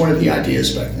that was one of the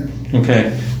ideas back then.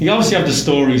 Okay. You obviously have the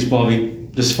stories, Bobby.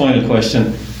 This final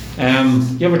question.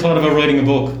 You ever thought about writing a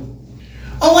book?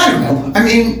 Oh, I don't know. I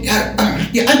mean,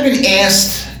 I've been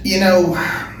asked,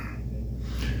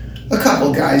 a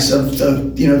couple guys of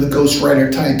the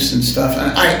ghostwriter types and stuff.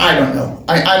 I don't know.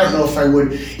 I don't know if I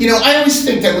would. I always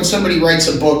think that when somebody writes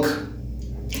a book,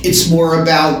 it's more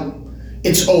about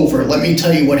it's over. Let me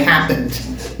tell you what happened.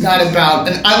 Not about,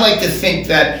 and I like to think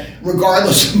that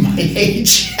regardless of my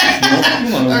age,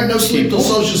 no sleep till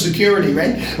Social Security,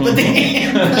 right? But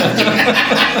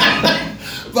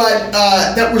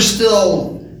that we're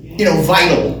still,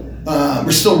 vital.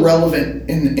 We're still relevant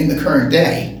in the current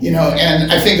day,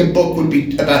 and I think a book would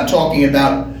be about talking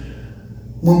about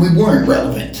when we weren't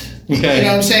relevant. Okay. You know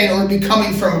what I'm saying? Or it'd be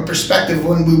coming from a perspective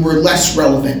when we were less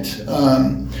relevant.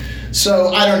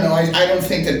 So I don't know. I don't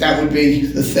think that would be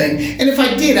the thing. And if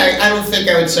I did, I don't think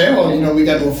I would say, we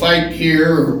got into a fight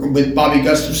here with Bobby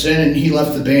Gustafson and he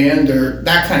left the band or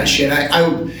that kind of shit. I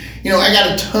would, I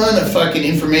got a ton of fucking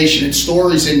information and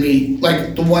stories in me,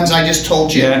 like the ones I just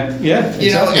told you. Yeah,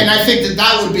 exactly. And I think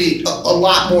that would be a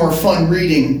lot more fun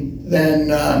reading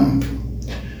than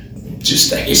just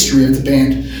the history of the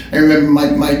band. I remember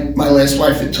my last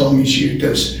wife had told me, she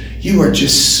goes, "You are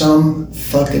just some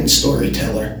fucking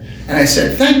storyteller." And I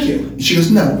said, "Thank you." And she goes,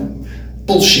 "No,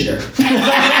 bullshitter."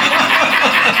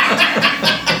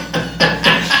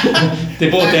 They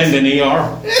both end in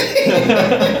ER.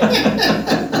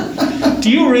 Do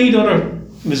you read other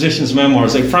musicians'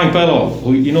 memoirs, like Frank Bello?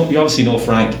 Who, you obviously know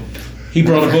Frank. He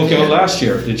brought a book out last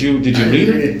year. Did you read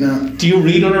it? No. Do you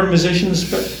read other musicians'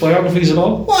 biographies at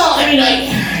all? Well, I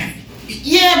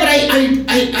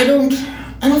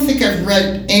don't think I've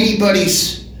read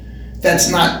anybody's that's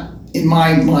not, in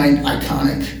my mind,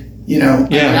 iconic. Yeah.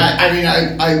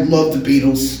 I love the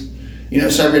Beatles.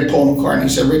 So I read Paul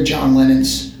McCartney's. I read John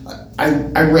Lennon's.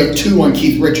 I read 2 on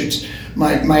Keith Richards.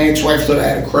 My ex-wife thought I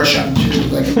had a crush on him too.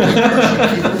 Like a big crush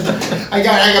on Keith Richards. I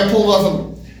got pulled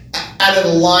out of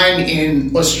the line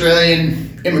in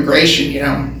Australian immigration.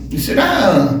 He said,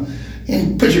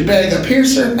 and put your bag up here,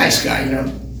 sir. Nice guy.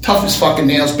 Tough as fucking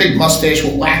nails, big mustache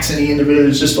with wax in the end of it. It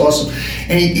was just awesome.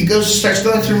 And he starts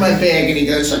going through my bag, and he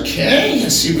goes, "Okay, I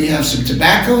see we have some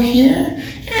tobacco here,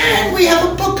 and we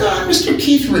have a book on Mr.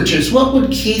 Keith Richards. What would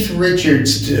Keith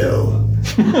Richards do?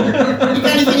 You got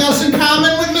anything else in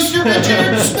common with Mr.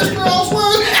 Richards, Mr.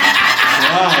 Ellsworth?"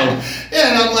 Wow.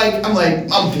 Yeah,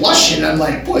 and I'm blushing. I'm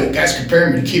like, boy, the guy's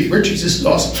comparing me to Keith Richards. This is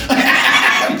awesome.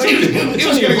 But he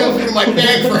was going to go through my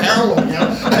bag for heroin,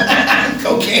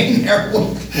 cocaine,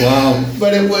 heroin. Wow.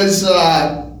 But it was,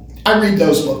 I read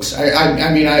those books.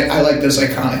 I like those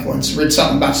iconic ones. Read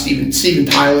something about Steven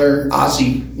Tyler,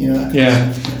 Ozzy,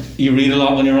 Yeah. You read a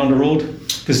lot when you're on the road?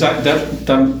 Because that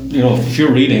if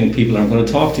you're reading, people aren't going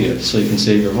to talk to you, so you can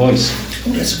save your voice.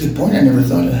 Oh, that's a good point. I never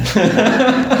thought of that.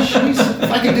 Jeez,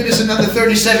 if I could do this another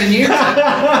 37 years,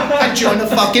 I'd join the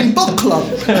fucking book club.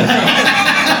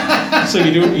 So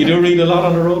you do read a lot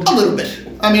on the road? A little bit.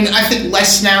 I think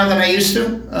less now than I used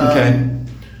to. Okay.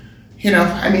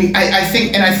 I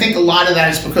think a lot of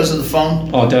that is because of the phone.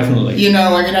 Oh, definitely.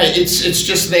 It's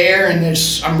just there, and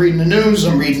I'm reading the news.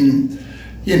 I'm reading,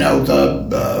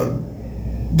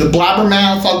 the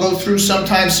Blabbermouth I'll go through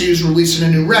sometimes. So he's releasing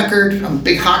a new record. I'm a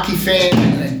big hockey fan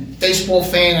and a baseball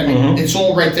fan. It's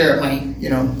all right there at my,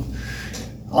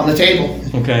 on the table.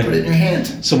 Okay. Put it in your hand.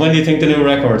 So when do you think the new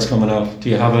record's coming out?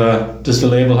 Does the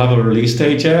label have a release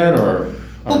date yet, or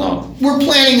not? We're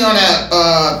planning on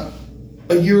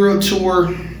a Euro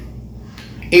tour,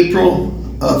 April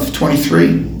of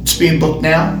 23. It's being booked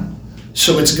now,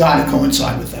 so it's got to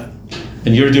coincide with that.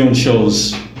 And you're doing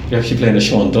shows. You're actually playing a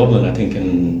show in Dublin, I think,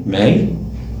 in May?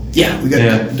 Yeah, we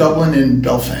got Dublin and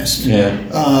Belfast. Yeah.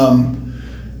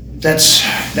 That's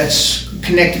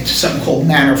connected to something called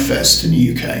Mannerfest in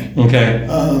the UK. Okay.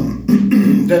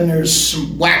 Then there's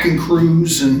some Whacking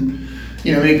Crews and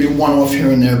maybe a one-off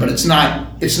here and there, but it's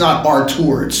not our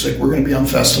tour. It's like we're going to be on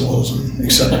festivals and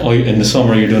etc. Oh, in the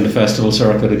summer you're doing the festival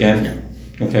circuit again?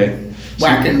 Yeah. Okay.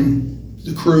 Whacking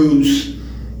the Crews,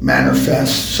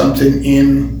 Mannerfest, something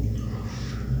in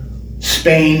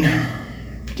Spain.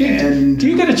 And do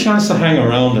you get a chance to hang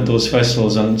around at those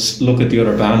festivals and look at the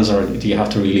other bands, or do you have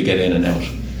to really get in and out?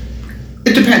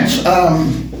 It depends.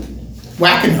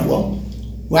 Whacking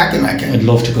I can. I'd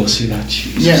love to go see that.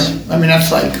 Jesus. Yeah,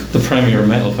 that's like the premier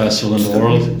metal festival in the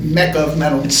world. Mecca of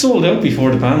metal. It's sold out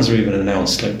before the bands are even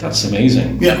announced. Like, that's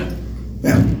amazing. Yeah.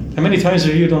 How many times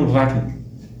have you done Whacking?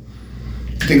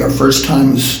 I think our first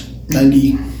time was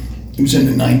 90. It was in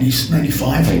the 90s,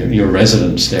 95. Oh, you're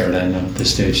residents there then at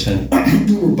this stage then?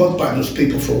 We were booked by those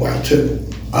people for a while too.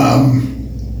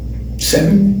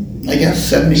 7, I guess,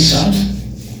 7, 8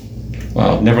 times.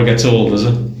 Wow, never gets old, does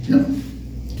it? No.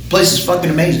 The place is fucking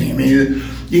amazing. You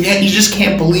just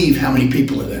can't believe how many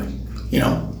people are there.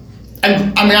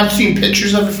 I've seen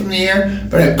pictures of it from the air,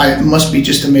 but it must be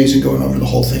just amazing going over the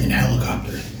whole thing in a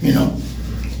helicopter, you know?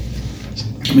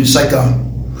 I mean, it's like,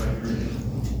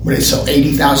 what they sell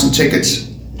 80,000 tickets.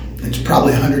 It's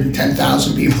probably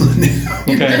 110,000 people in there.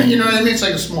 Okay. You know what I mean? It's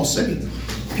like a small city.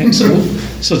 Okay,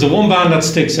 so the one band that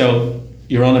sticks out,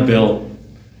 you're on a bill.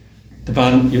 The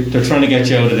band, they're trying to get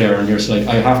you out of there, and you're just like,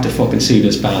 I have to fucking see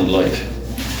this band live.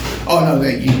 Oh no,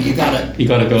 you gotta. You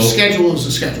gotta go. Schedule is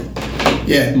a schedule.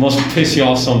 Yeah. It must piss you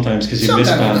off sometimes because you miss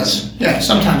bands. It does. Yeah,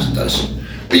 sometimes it does.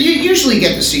 But you usually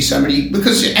get to see somebody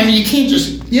because you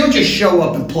don't just show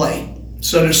up and play.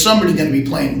 So there's somebody going to be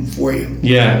playing for you.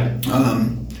 Yeah.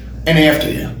 And after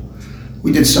you.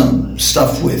 We did some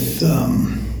stuff with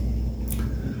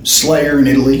Slayer in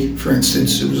Italy, for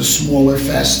instance. It was a smaller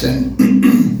fest, and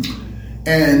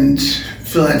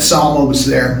Phil Anselmo was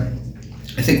there.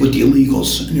 I think with the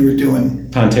Illegals, and they were doing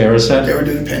Pantera set. They were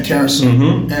doing Pantera set,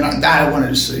 and that I wanted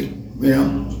to see. You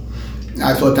know,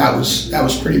 I thought that was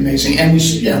pretty amazing. And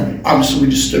obviously we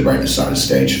just stood right inside the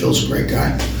stage. Phil's a great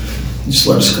guy. He just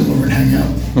let us come over and hang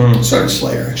out. Started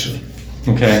Slayer actually.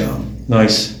 Okay, so.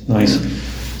 Nice.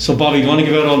 So Bobby, you want to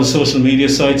give out all the social media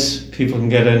sites people can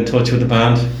get in touch with the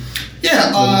band?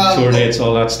 Yeah, tour dates,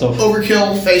 all that stuff.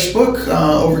 Overkill Facebook,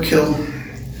 Overkill.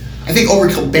 I think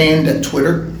Overkill Band at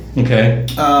Twitter. Okay.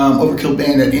 Overkill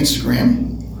Band at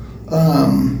Instagram.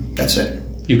 That's it.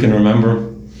 You can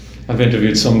remember. I've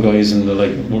interviewed some guys and they're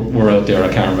like, we're out there, I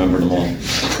can't remember them all.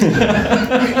 You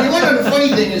know, the funny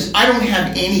thing is, I don't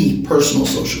have any personal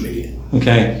social media.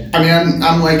 Okay. I mean,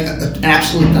 I'm like an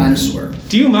absolute dinosaur.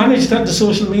 Do you manage the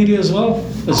social media as well?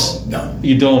 No.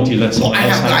 You don't? You let someone else I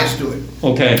have guys do it.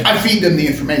 Okay. I feed them the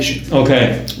information.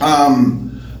 Okay.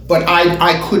 But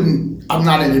I couldn't, I'm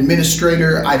not an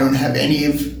administrator. I don't have any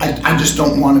of, I just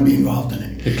don't want to be involved in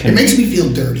it. It makes me feel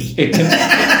dirty. It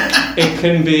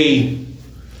can be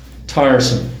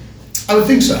tiresome. I would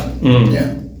think so.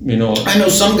 Yeah. You know, I know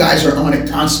some guys are on it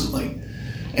constantly,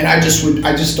 and I just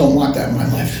don't want that in my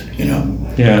life. You know.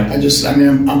 Yeah.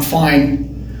 I'm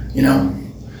fine. You know,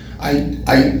 I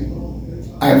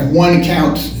have one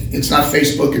account. It's not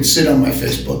Facebook. It's Sid on my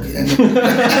Facebook, and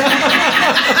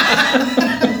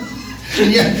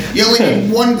you only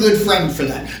need one good friend for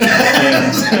that.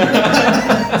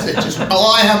 That's it.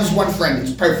 All I have is one friend.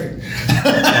 It's perfect.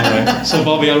 All right. So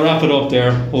Bobby, I'll wrap it up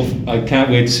there. I can't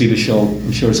wait to see the show.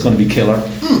 I'm sure it's going to be killer.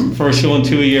 First show in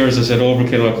 2 years. I said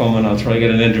Overkill are coming. I'll try to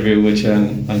get an interview with you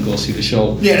and go see the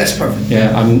show. Yeah, that's perfect.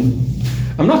 Yeah,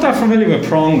 I'm not that familiar with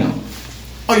Prong now.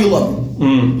 Oh, you love them.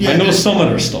 Yeah, I know some of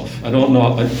their stuff. I don't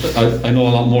know. I know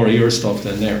a lot more of your stuff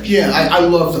than theirs. Yeah, I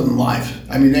love them live.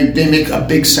 I mean, they make a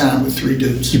big sound with three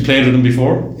dudes. You played with them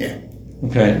before? Yeah.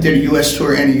 Okay. Did a U.S.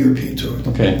 tour and a European tour.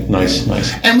 Okay, nice.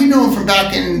 And we know them from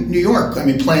back in New York. I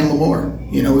mean, playing L'Amour.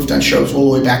 You know, we've done shows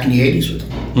all the way back in the 80s with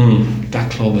them.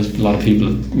 That club, a lot of people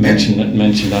mentioned that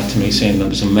to me, saying that it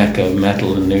was a mecca of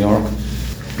metal in New York.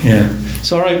 Yeah.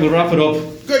 So, all right, we'll wrap it up.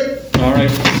 Good. All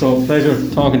right, so pleasure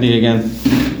talking to you again.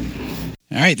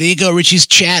 All right, there you go, Richie's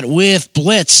chat with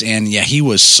Blitz. And yeah, he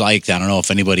was psyched. I don't know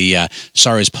if anybody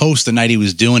saw his post the night he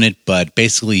was doing it, but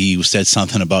basically he said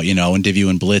something about,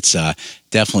 interviewing Blitz.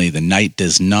 Definitely the night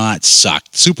does not suck.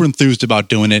 Super enthused about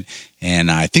doing it.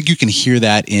 And I think you can hear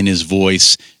that in his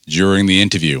voice during the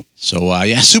interview. So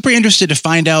super interested to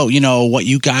find out, what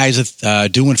you guys are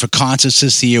doing for concerts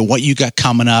this year, what you got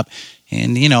coming up.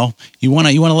 And, you want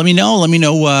to let me know. Let me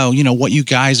know, what you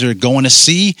guys are going to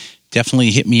see.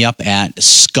 Definitely hit me up at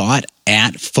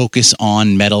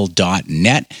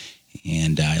scott@focusonmetal.net.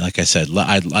 And like I said,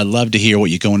 I'd love to hear what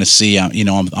you're going to see.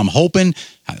 I'm hoping,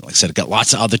 like I said, I got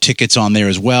lots of other tickets on there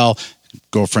as well.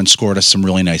 Girlfriend scored us some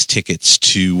really nice tickets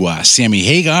to Sammy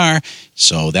Hagar.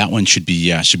 So that one should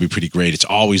be pretty great. It's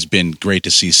always been great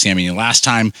to see Sammy. And last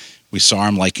time we saw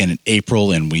him in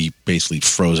April, and we basically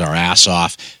froze our ass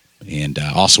off. And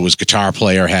also his guitar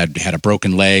player had a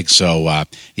broken leg. So,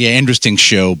 interesting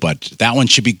show, but that one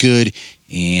should be good.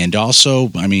 And also,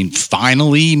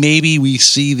 finally, maybe we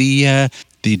see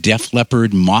the Def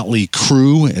Leppard Motley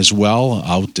Crue as well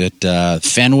out at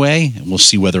Fenway. And we'll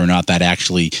see whether or not that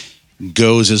actually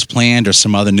goes as planned or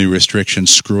some other new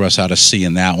restrictions screw us out of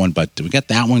seeing that one. But we got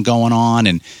that one going on.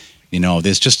 And,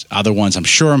 there's just other ones. I'm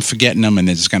sure I'm forgetting them, and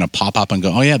they're just going to pop up and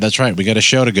go, oh, yeah, that's right. We got a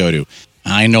show to go to.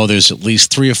 I know there's at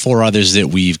least 3 or 4 others that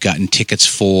we've gotten tickets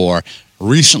for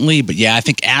recently. But, yeah, I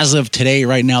think as of today,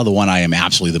 right now, the one I am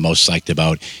absolutely the most psyched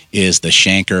about is the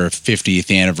Shanker 50th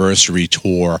anniversary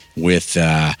tour with,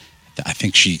 I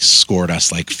think she scored us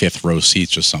 5th row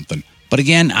seats or something. But,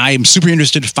 again, I'm super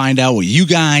interested to find out what you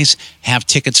guys have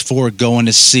tickets for going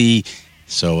to see.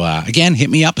 So, again, hit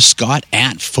me up, Scott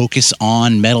at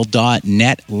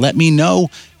focusonmetal.net. Let me know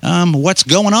what's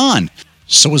going on.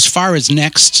 So as far as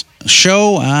next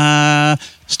show,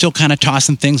 still kind of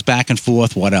tossing things back and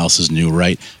forth. What else is new,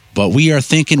 right? But we are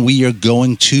thinking we are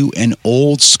going to an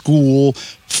old school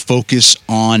Focus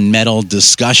on Metal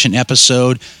discussion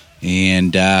episode.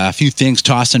 And a few things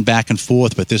tossing back and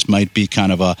forth, but this might be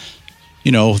kind of a,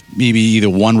 maybe either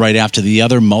one right after the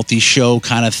other, multi-show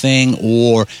kind of thing,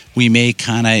 or we may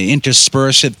kind of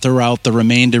intersperse it throughout the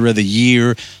remainder of the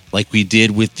year, like we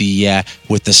did with the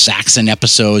Saxon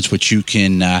episodes, which you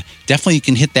can definitely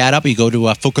hit that up. You go to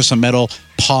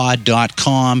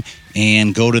focusonmetalpod.com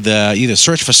and go to the either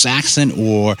search for Saxon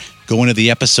or go into the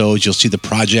episodes. You'll see the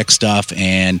project stuff,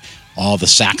 and all the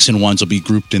Saxon ones will be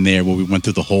grouped in there where we went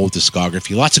through the whole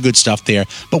discography. Lots of good stuff there.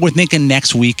 But we're thinking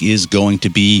next week is going to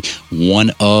be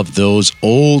one of those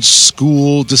old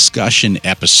school discussion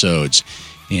episodes.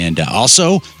 And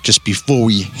also, just before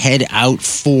we head out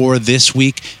for this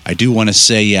week, I do want to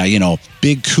say,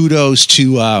 big kudos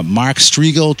to Mark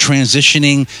Striegel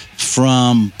transitioning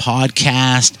from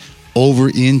podcast over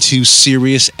into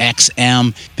Sirius XM.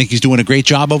 I think he's doing a great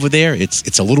job over there.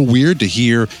 It's a little weird to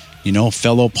hear,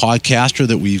 fellow podcaster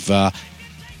that we've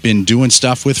been doing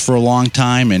stuff with for a long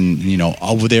time and,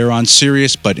 over there on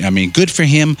Sirius. But, good for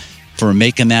him for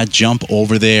making that jump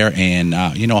over there. And,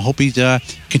 I hope he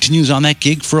continues on that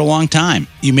gig for a long time.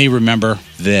 You may remember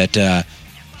that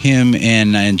him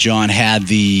and John had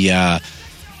the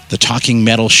Talking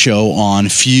Metal show on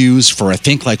Fuse for, I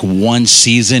think, like one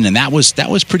season. And that was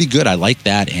pretty good. I liked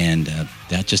that. And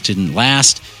that just didn't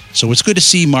last. So it's good to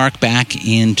see Mark back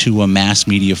into a mass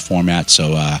media format.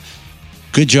 So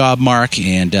good job, Mark,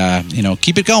 and,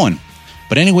 keep it going.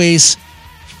 But anyways,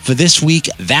 for this week,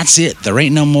 that's it. There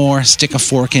ain't no more. Stick a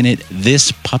fork in it.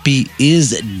 This puppy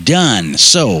is done.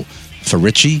 So for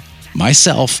Richie,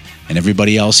 myself, and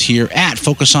everybody else here at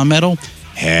Focus on Metal,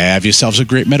 have yourselves a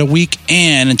great metal week.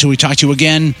 And until we talk to you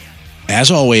again,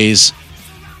 as always,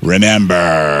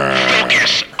 remember...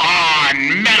 Focus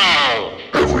on Metal!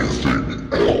 Everything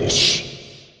else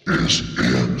is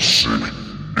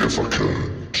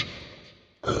insignificant.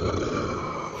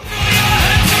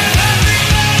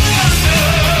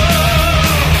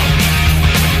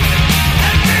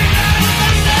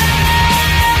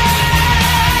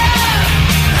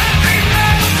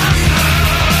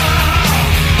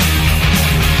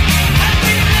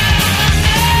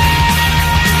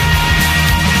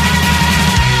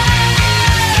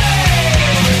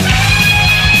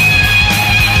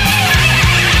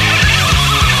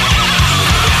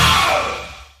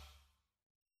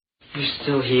 You're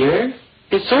still here?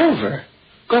 It's over.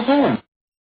 Go home.